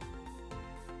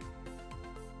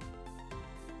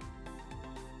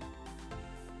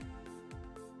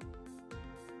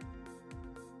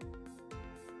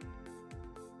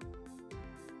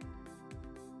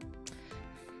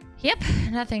 Yep,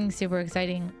 nothing super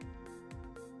exciting.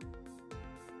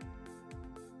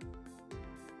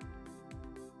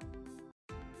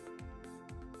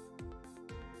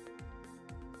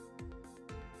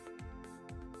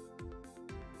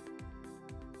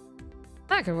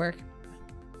 That could work.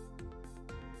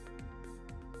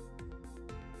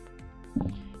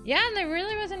 Yeah, and there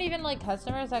really wasn't even like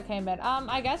customers that came in.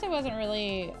 I guess it wasn't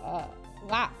really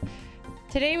wow.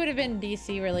 Today would have been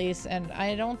DC release, and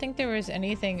I don't think there was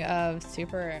anything of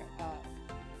super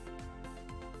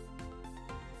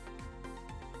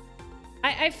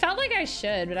I felt like I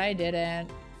should, but I didn't.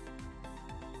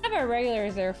 One of our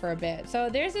regulars there for a bit. So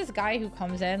there's this guy who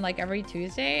comes in like every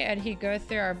Tuesday, and he goes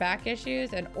through our back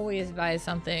issues and always buys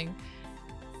something.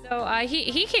 So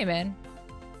he came in.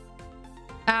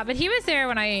 But he was there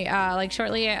when I like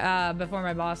shortly before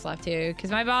my boss left too,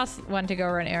 because my boss went to go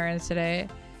run errands today.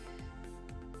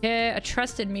 He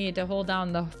trusted me to hold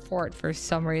down the fort for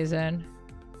some reason.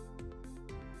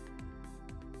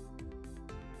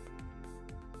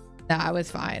 Nah, I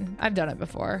was fine. I've done it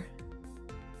before.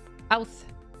 Outh.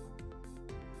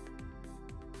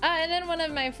 And then one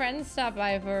of my friends stopped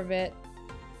by for a bit.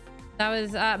 That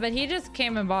was, but he just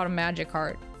came and bought a magic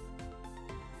heart.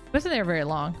 Wasn't there very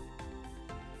long.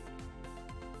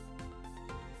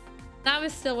 That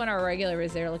was still when our regular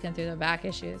was there looking through the back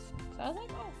issues. So I was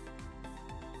like, oh.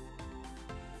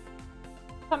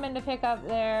 Come in to pick up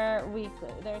their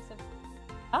weekly. There's some.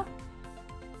 Oh.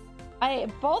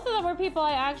 Both of them were people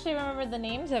I actually remember the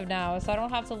names of now, so I don't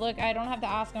have to look. I don't have to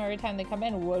ask them every time they come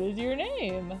in. What is your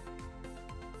name?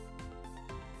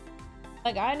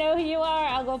 Like, I know who you are.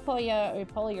 I'll go pull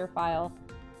your file.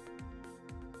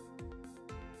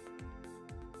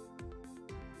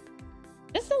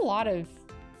 Just a lot of,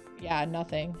 yeah,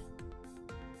 nothing.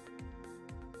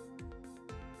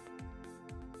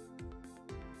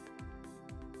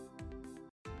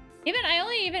 I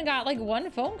only even got like one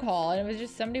phone call, and it was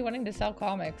just somebody wanting to sell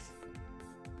comics.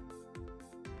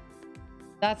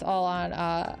 That's all on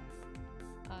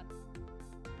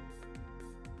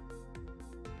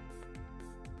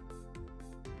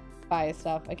buy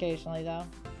stuff occasionally though.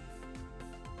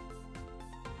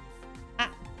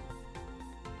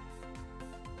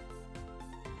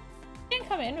 Didn't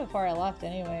come in before I left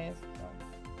anyways, so.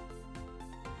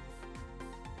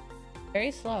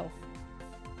 Very slow.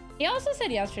 He also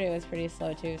said yesterday was pretty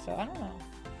slow too, so I don't know.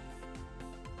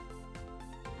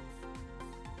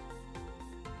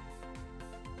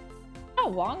 Oh,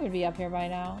 Wong would be up here by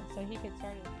now, so he could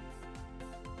start it.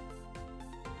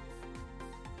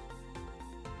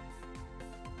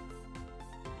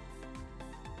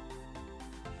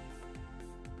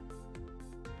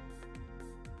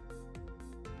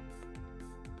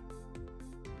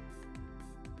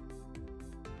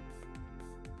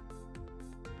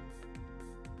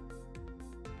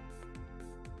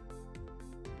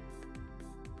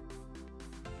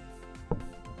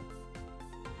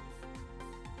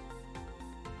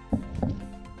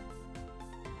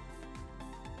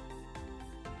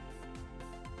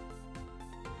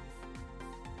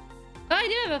 I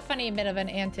do have a funny bit of an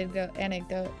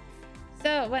anecdote.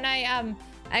 So when I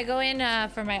go in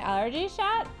for my allergy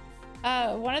shot,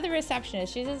 one of the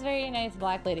receptionists, she's this very nice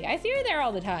black lady. I see her there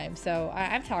all the time, so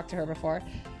I've talked to her before.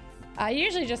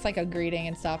 Usually just like a greeting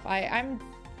and stuff. I'm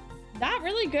not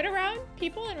really good around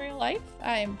people in real life.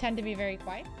 I tend to be very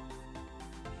quiet.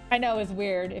 I know it's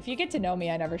weird. If you get to know me,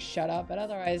 I never shut up, but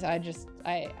otherwise I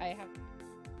have.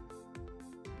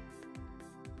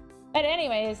 But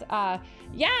anyways,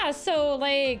 yeah, so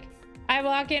like I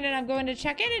walk in and I'm going to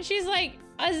check in and she's like,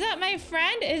 is that my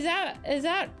friend? Is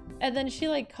that? And then she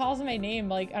like calls my name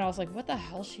like, and I was like, what the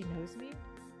hell? She knows me?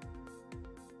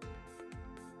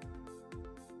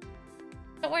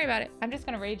 Don't worry about it. I'm just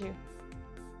gonna raid you.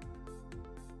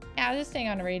 Yeah, I was just saying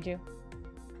I'm gonna raid you.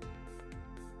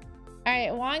 All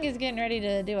right, Wong is getting ready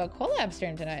to do a collab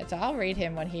stream tonight, so I'll raid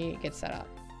him when he gets set up.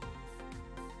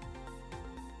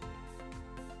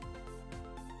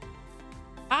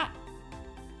 Ah.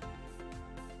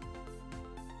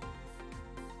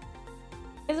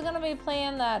 He's gonna be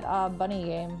playing that bunny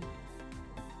game.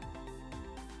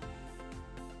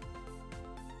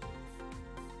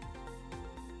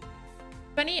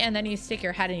 Bunny, and then you stick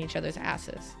your head in each other's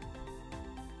asses.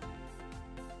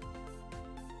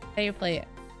 How you play it?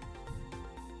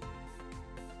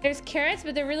 There's carrots,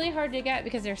 but they're really hard to get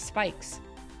because they're spikes.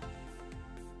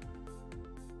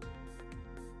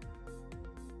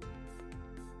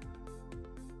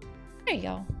 There you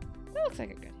go. That looks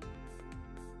like a good.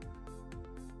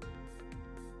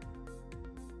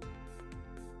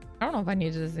 I don't know if I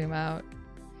need to zoom out.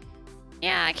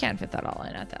 Yeah, I can't fit that all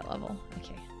in at that level.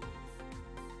 Okay.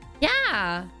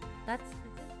 Yeah, that's it.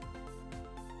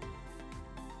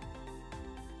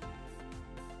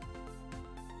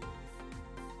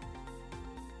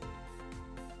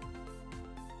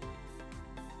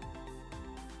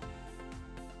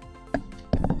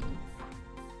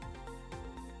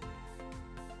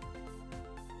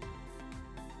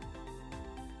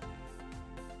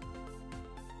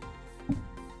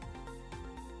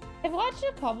 I've watched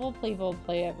a couple people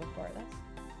play it before. That's what?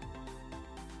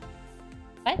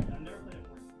 I've never played it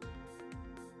before.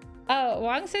 Oh,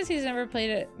 Wong says he's never played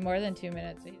it more than 2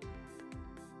 minutes.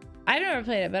 I've never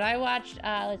played it, but I watched.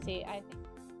 Let's see. I think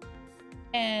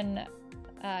and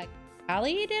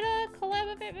Ali did a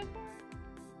collab of it before.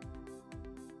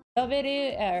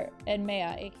 Nobody and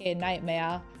Maya, aka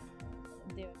Nightmare.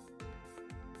 Dude.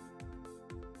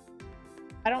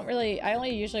 I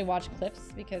only usually watch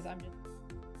clips because I'm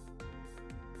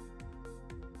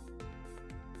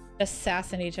just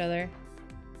sassing each other.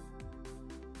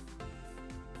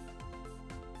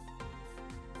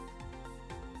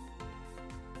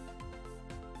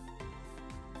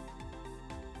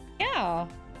 Yeah.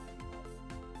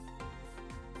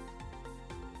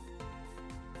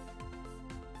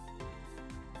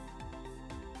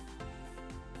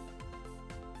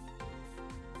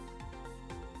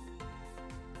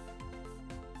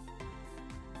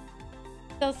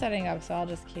 Still setting up, so I'll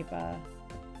just keep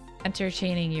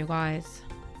entertaining you guys.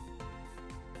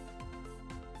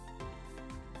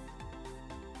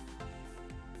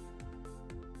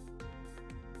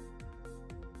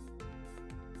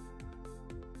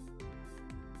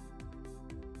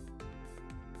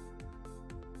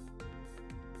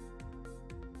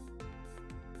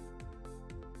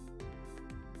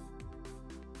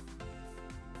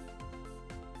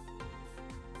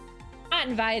 Not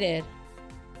invited.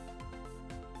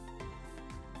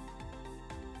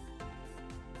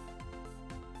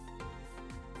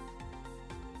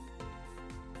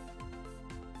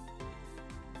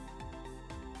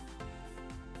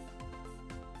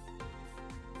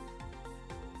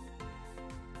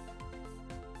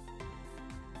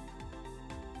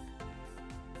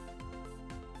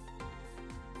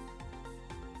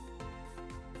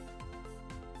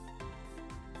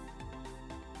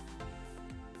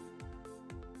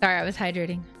 Sorry, I was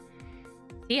hydrating.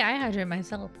 See, I hydrate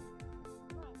myself.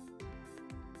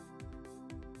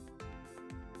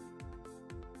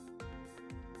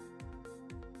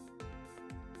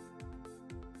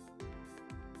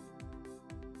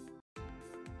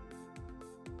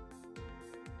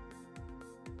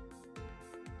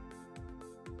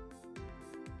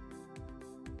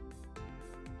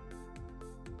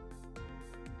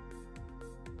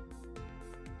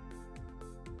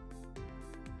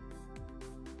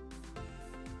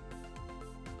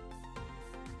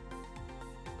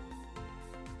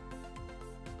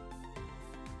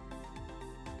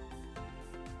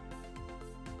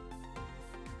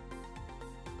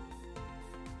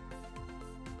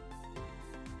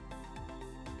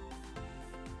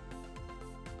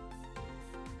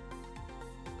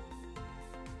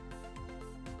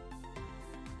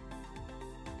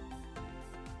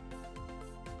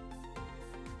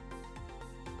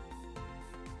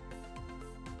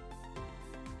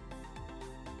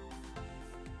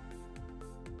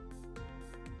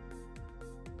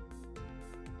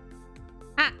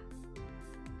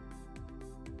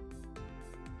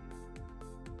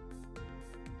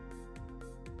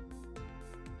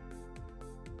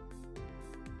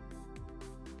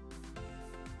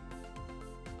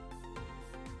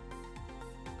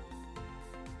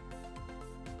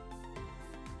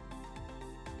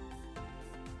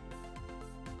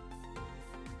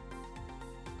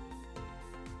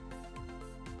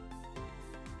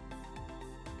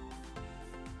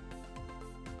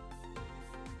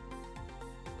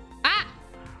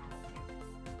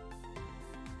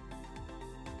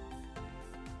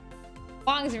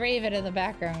 Wong's raving in the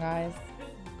background, guys.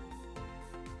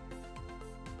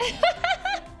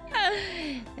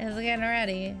 He's getting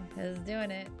ready. He's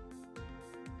doing it.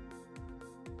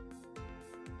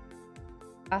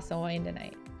 Glass of wine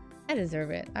tonight. I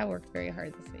deserve it. I worked very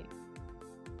hard this week.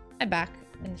 My back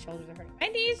and the shoulders are hurting. My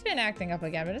knee's been acting up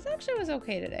again, but it actually was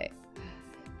okay today.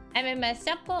 I'm in my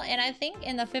step goal, and I think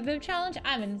in the Fibib challenge,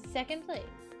 I'm in 2nd place.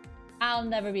 I'll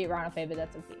never beat Rana Faye, but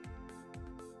that's okay.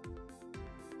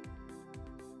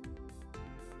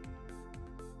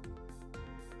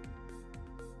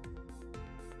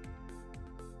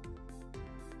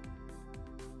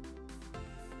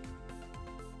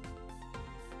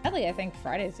 Sadly, I think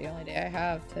Friday's the only day I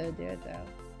have to do it, though.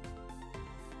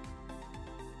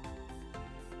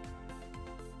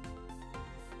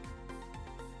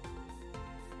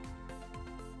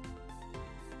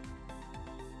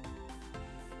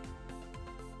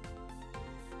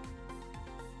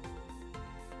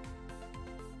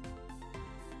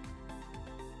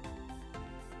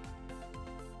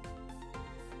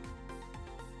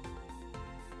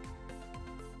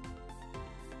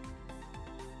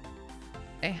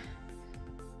 Okay.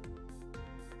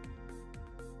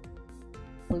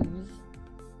 Blues.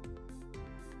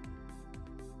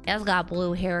 It's got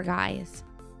blue hair, guys.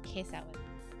 In case that was.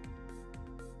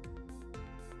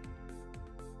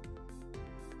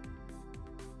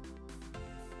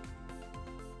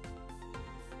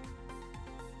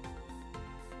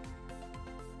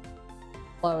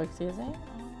 Hello, excuse me.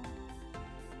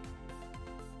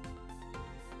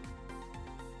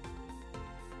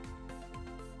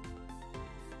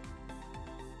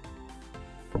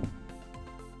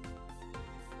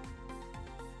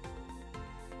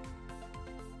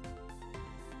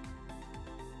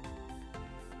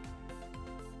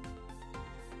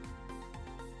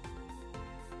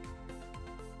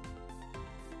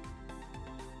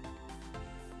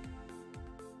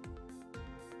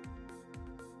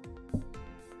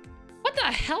 What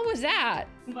the hell was that?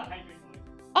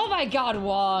 Oh my god,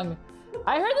 Wong.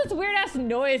 I heard this weird ass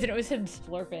noise and it was him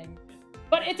slurping.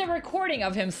 But it's a recording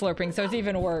of him slurping, so it's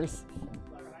even worse.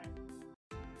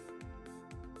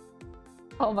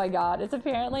 Oh my god, it's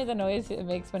apparently the noise it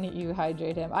makes when you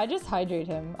hydrate him. I just hydrate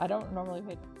him. I don't normally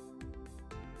hydrate.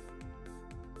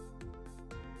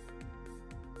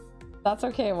 That's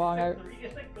okay, Wong.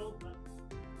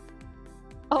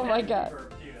 Oh my god.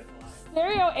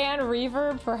 Stereo and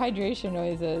reverb for hydration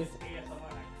noises.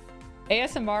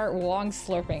 ASMR Wong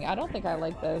slurping. I don't think I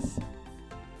like this.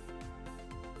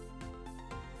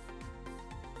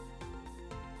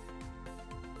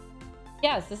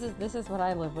 Yes, this is what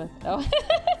I live with. No.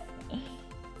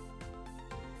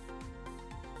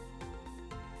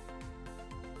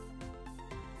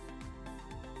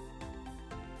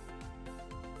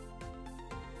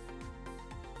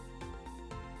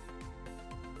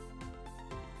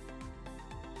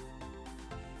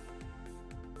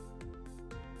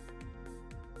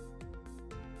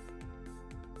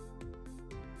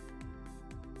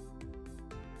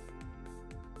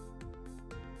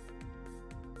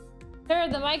 Sure,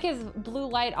 the mic is blue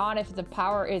light on if the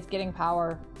power is getting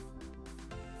power.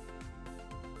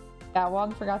 Yeah,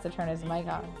 Wong forgot to turn his mic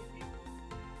on.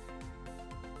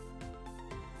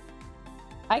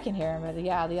 I can hear him, but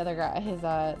yeah, the other guy, his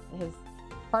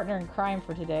partner in crime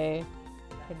for today,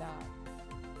 could not.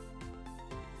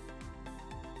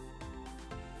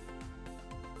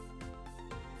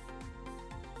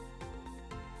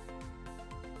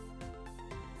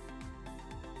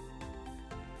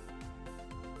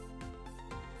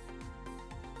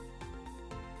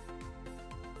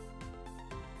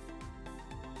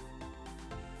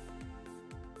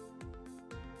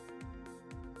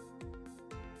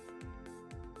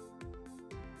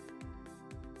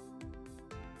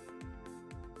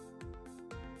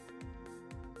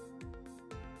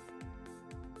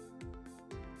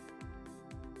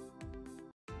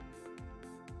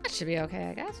 That should be okay,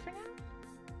 I guess, for now.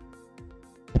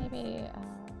 Maybe,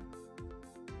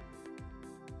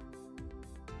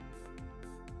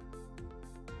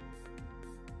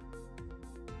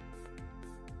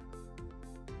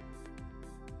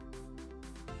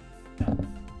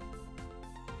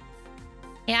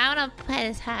 yeah, I wanna pet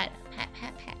his hat. Pat.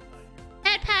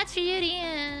 Pet pats for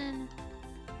Yrian.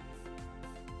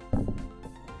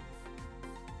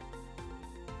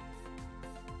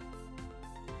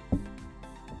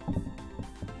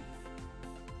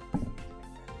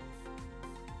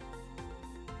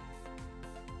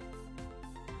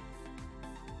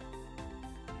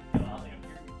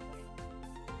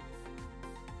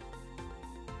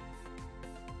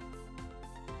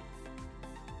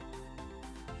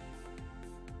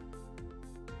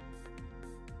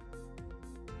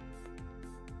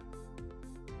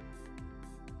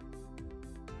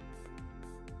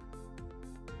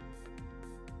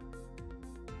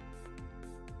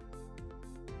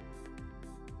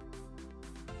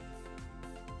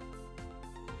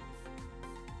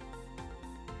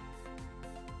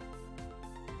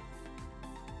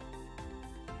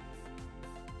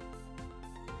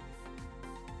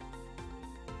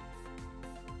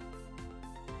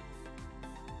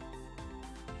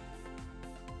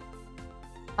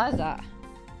 How's that?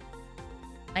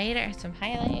 Later, some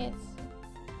highlights.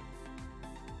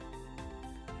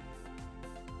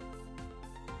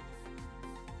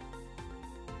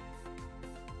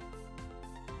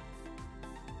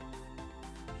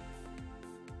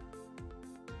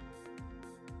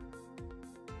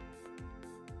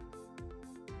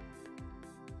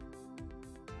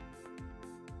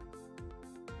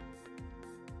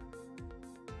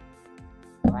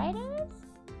 Writers?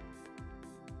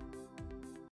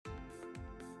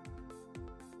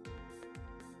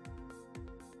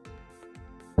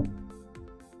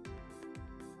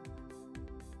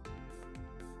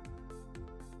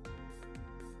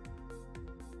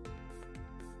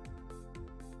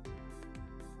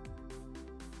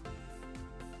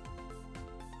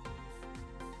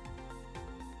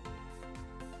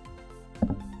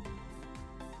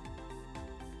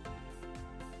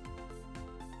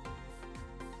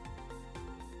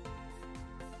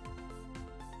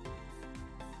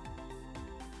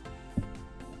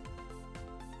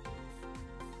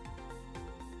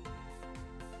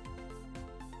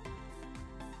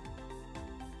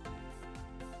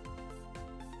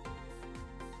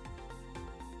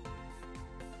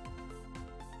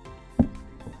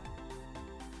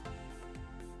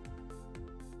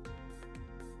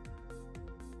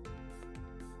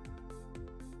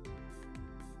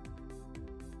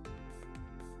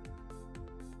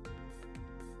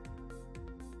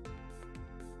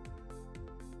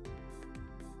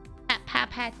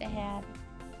 Pap had to have.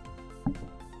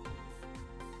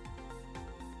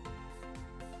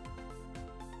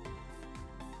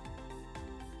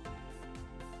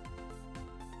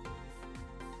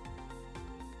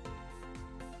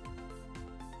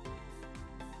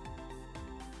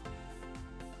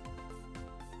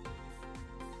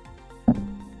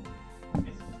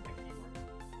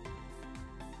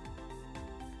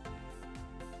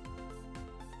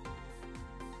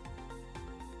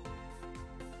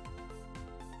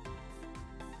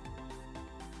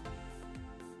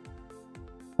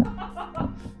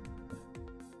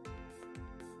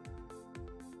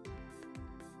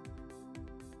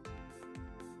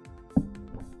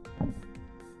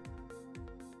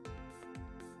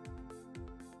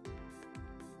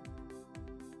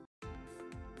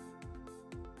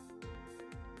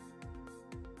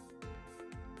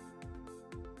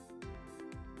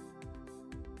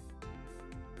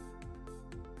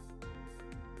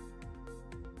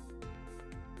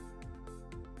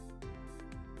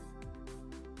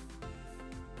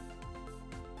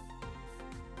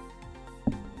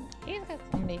 He's got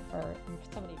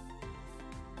somebody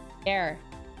there.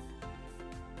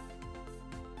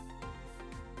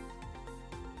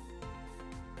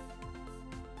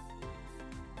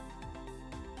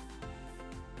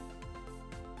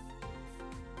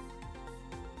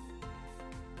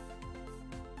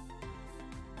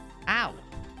 Ow.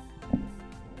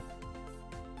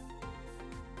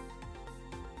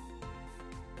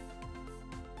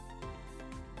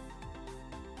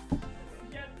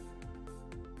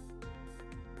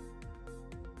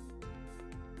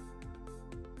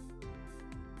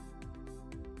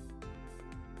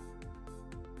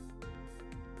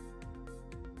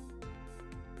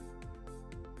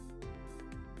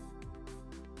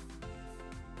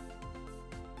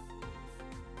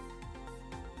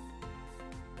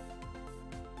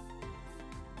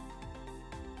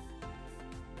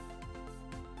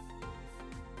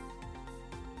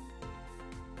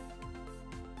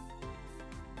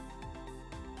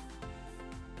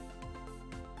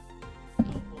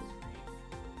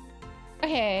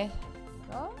 Okay.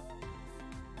 Oh.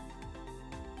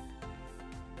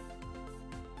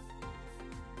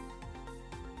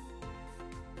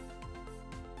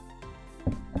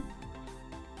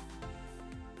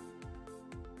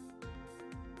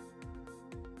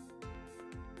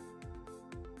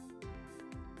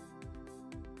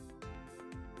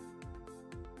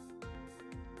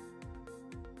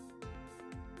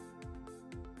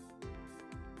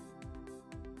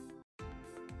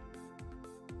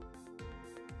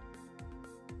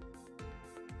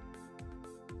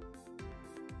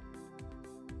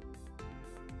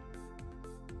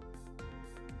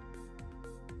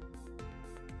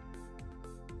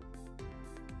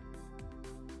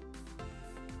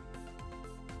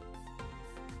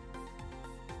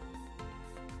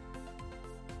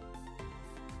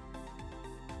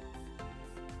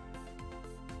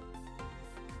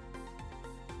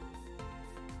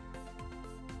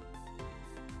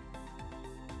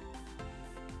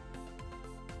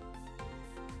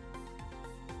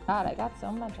 God, I got so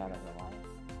much out of the life.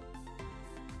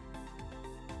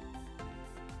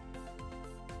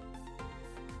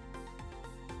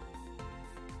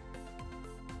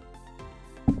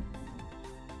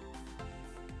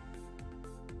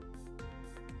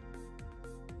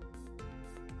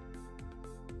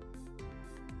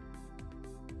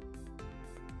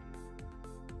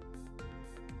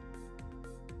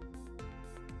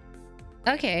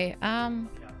 Okay,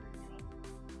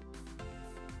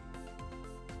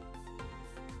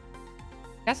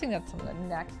 guessing that's on the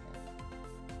next thing.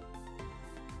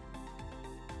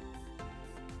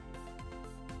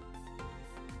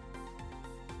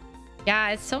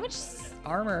 Yeah, it's so much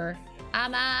armor.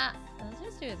 Let's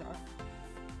just do his armor.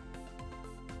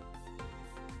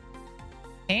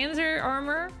 Panzer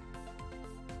armor.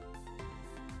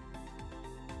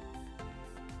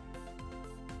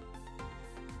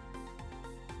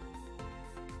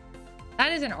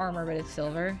 That isn't armor, but it's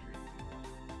silver.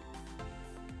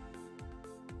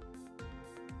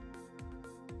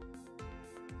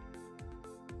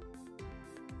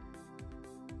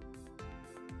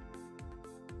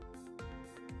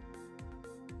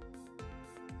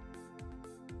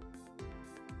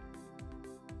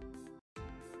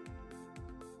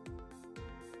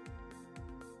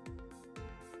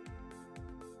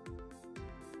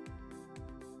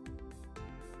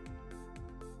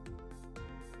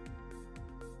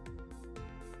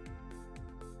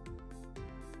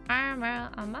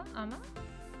 Armor.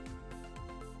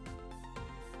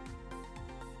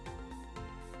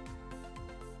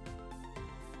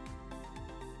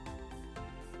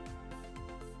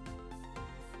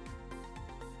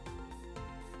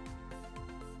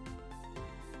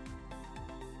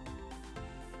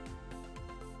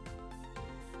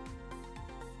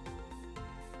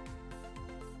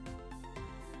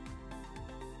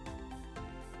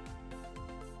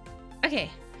 Okay.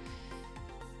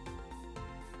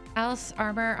 Else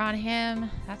armor on him.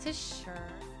 That's his shirt.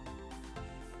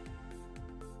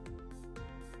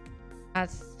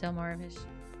 That's still more of his shirt.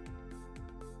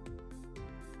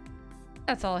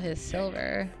 That's all his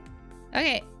silver.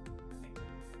 Okay.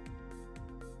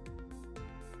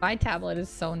 My tablet is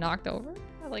so knocked over.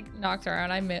 I like knocked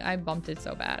around. I bumped it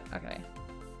so bad. Okay.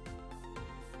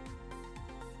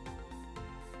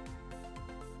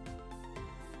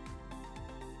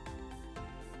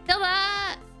 Silver!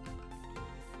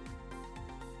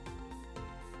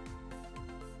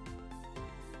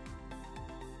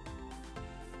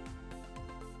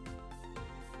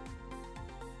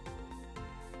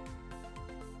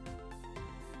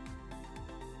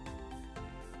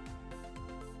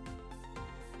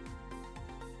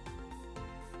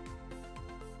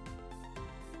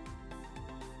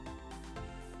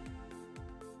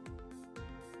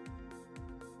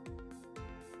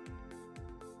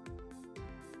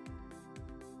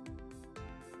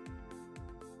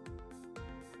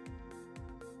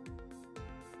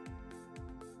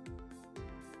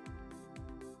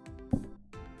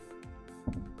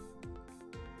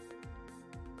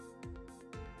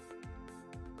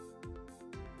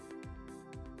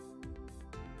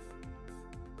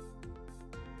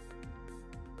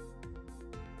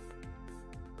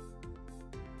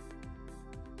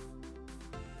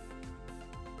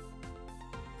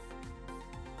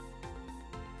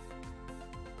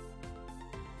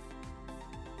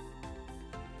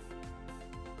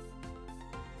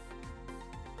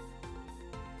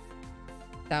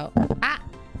 So,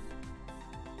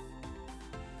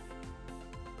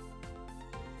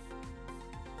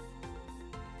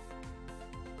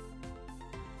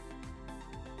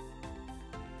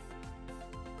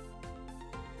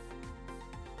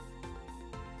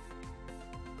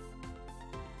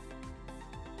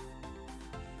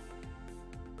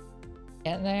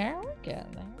 getting there, getting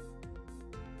there.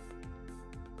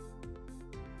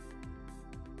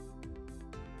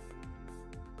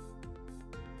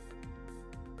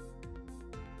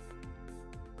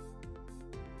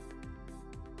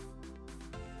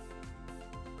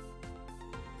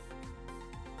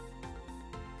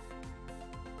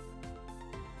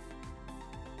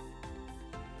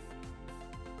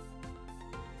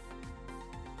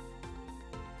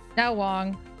 No,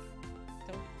 Wong.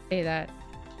 Don't say that.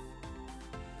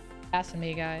 Asking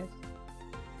me, guys.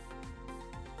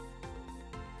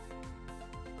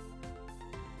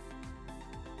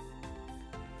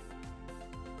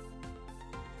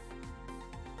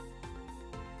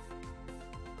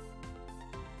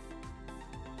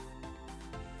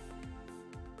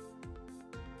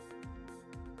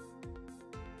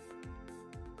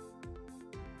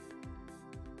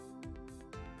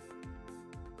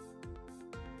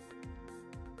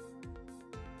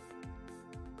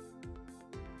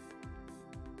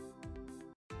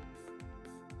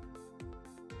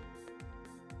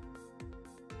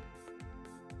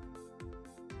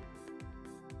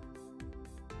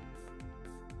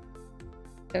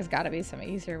 There's got to be some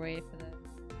easier way for the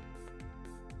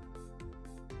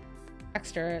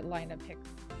extra line of pick.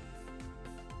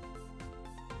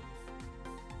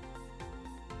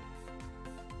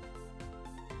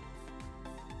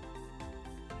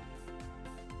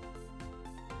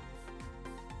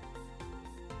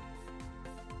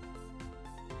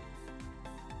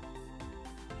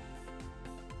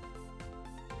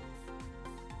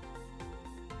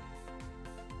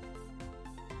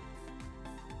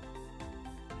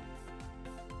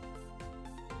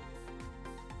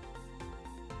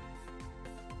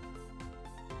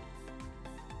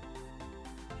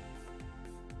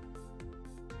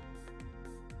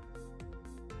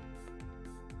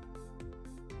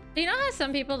 You know how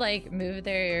some people like move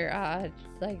their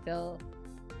like they'll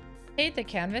hate the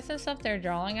canvas and stuff they're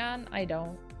drawing on? I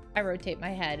don't. I rotate my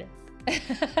head.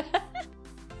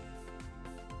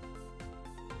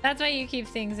 That's why you keep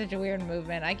seeing such a weird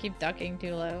movement. I keep ducking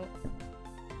too low.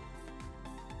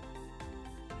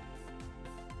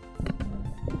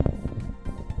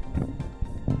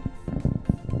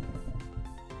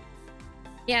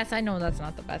 Yes, I know that's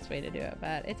not the best way to do it,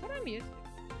 but it's what I'm used to.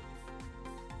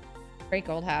 Break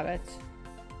old habits.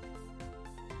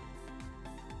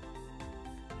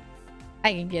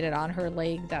 I can get it on her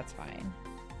leg, that's fine.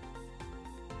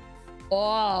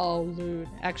 Oh, lewd.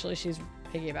 Actually, she's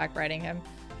piggyback riding him,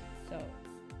 so.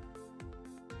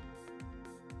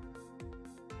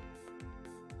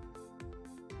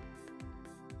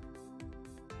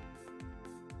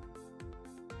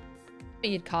 What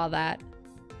you'd call that.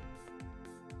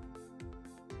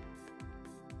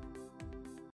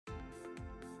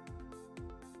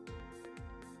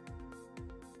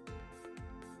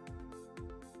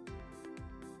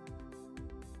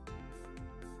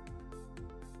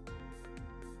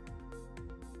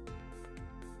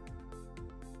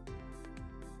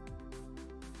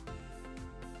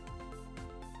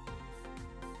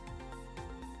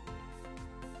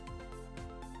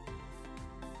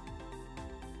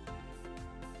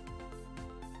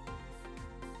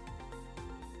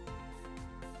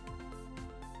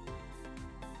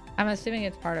 I'm assuming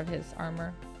it's part of his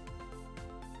armor.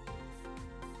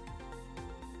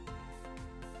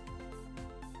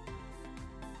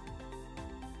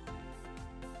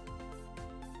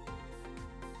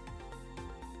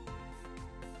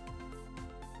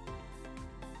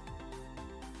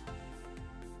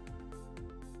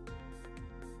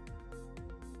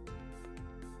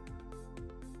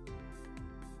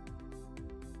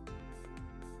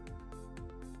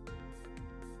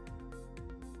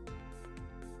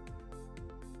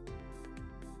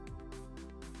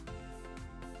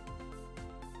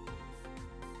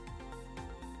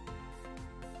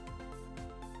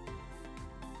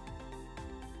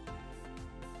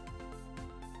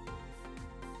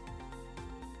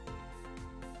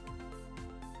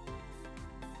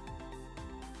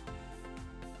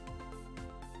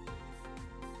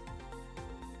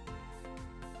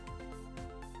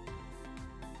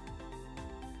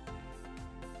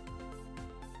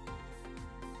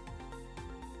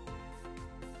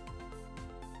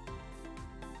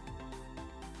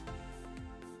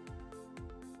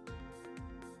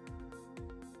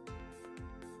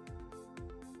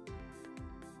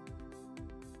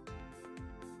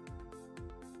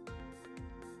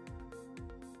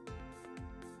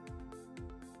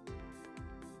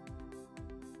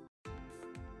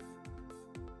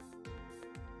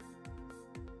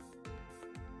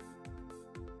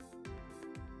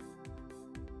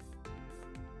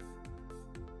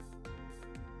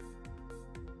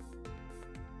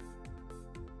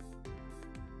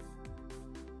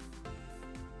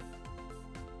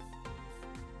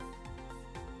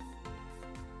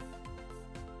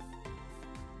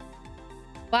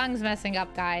 Wang's messing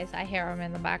up, guys. I hear him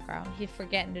in the background. He's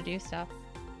forgetting to do stuff.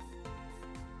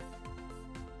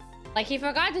 Like he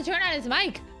forgot to turn on his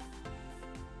mic.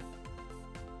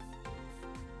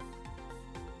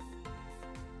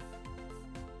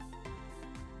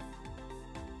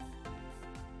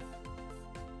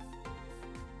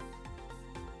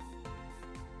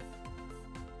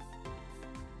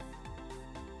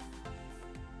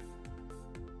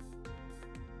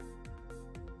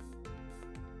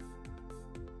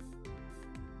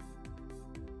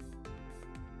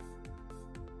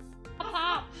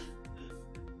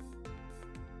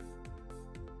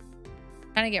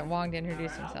 Trying to get Wong to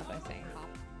introduce himself by saying hop.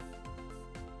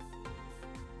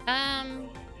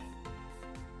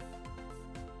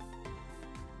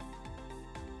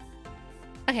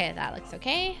 Okay, that looks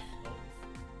okay.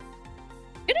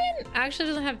 Yrian actually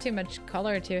doesn't have too much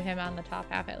color to him on the top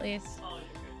half, at least.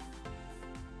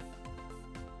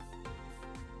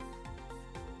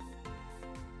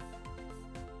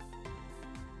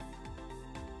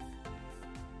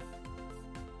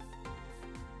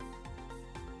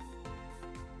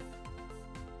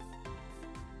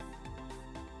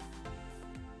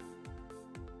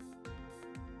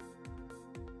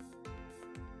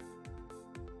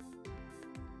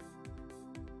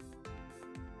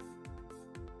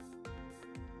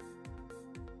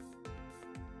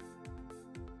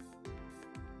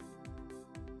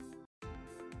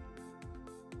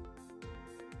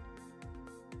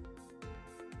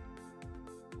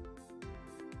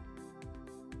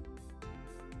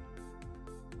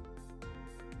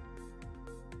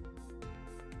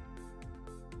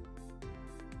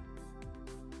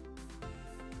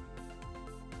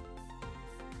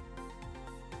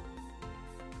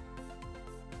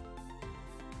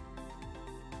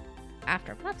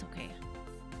 after, but that's okay.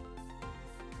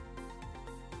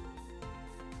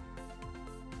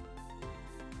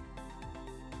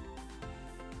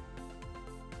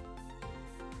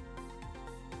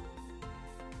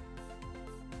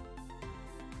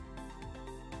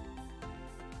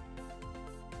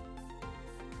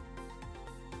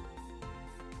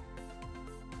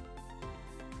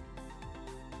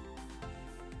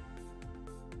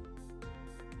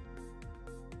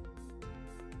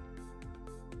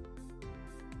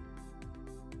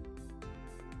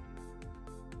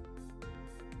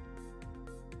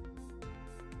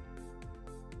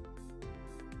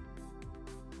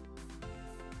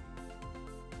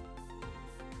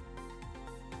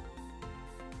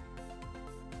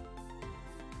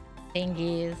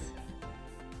 Thingies.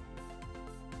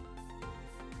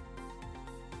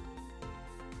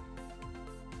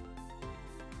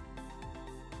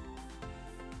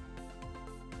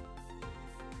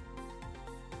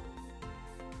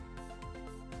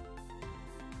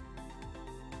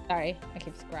 Sorry, I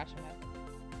keep scratching it.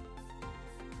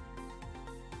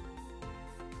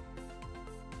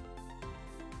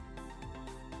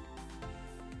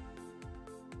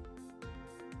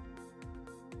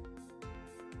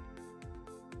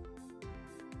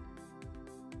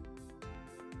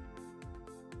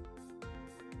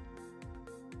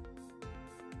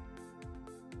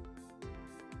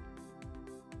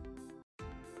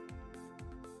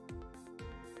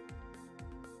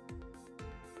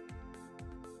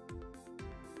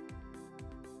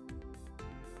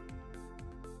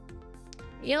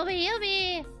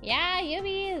 Yubi! Yeah,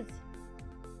 Yubies!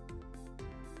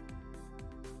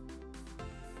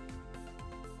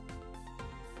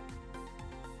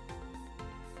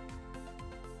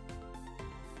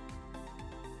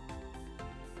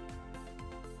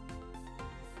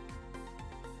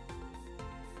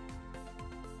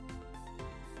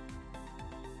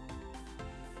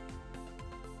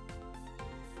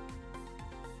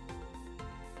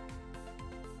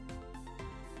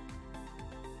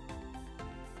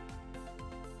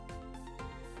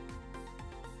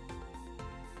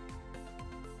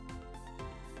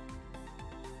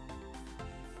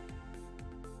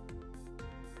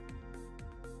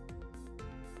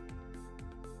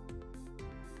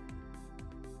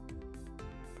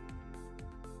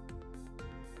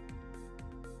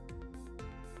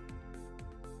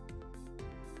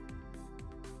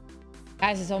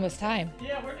 Guys, it's almost time.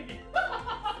 Yeah, we're together.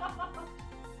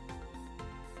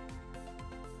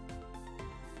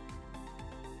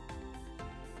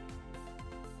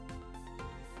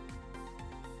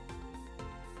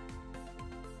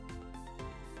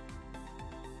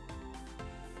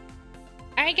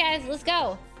 Alright guys, let's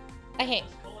go. Okay.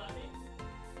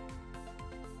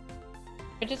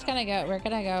 We're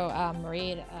gonna go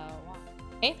read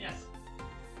okay? Yes.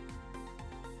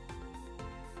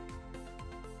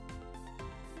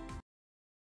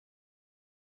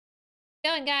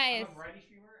 Going guys. I'm a variety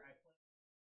streamer. I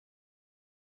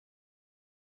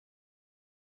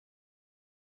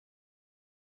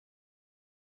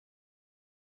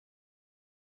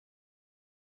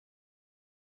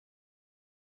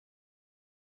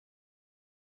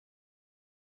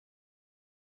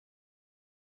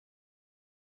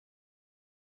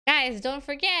play. Guys, don't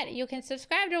forget, you can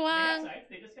subscribe to Wong.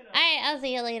 They just hit a... Alright, I'll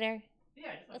see you later.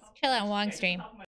 Yeah, just Let's chill on Wong's yeah, stream.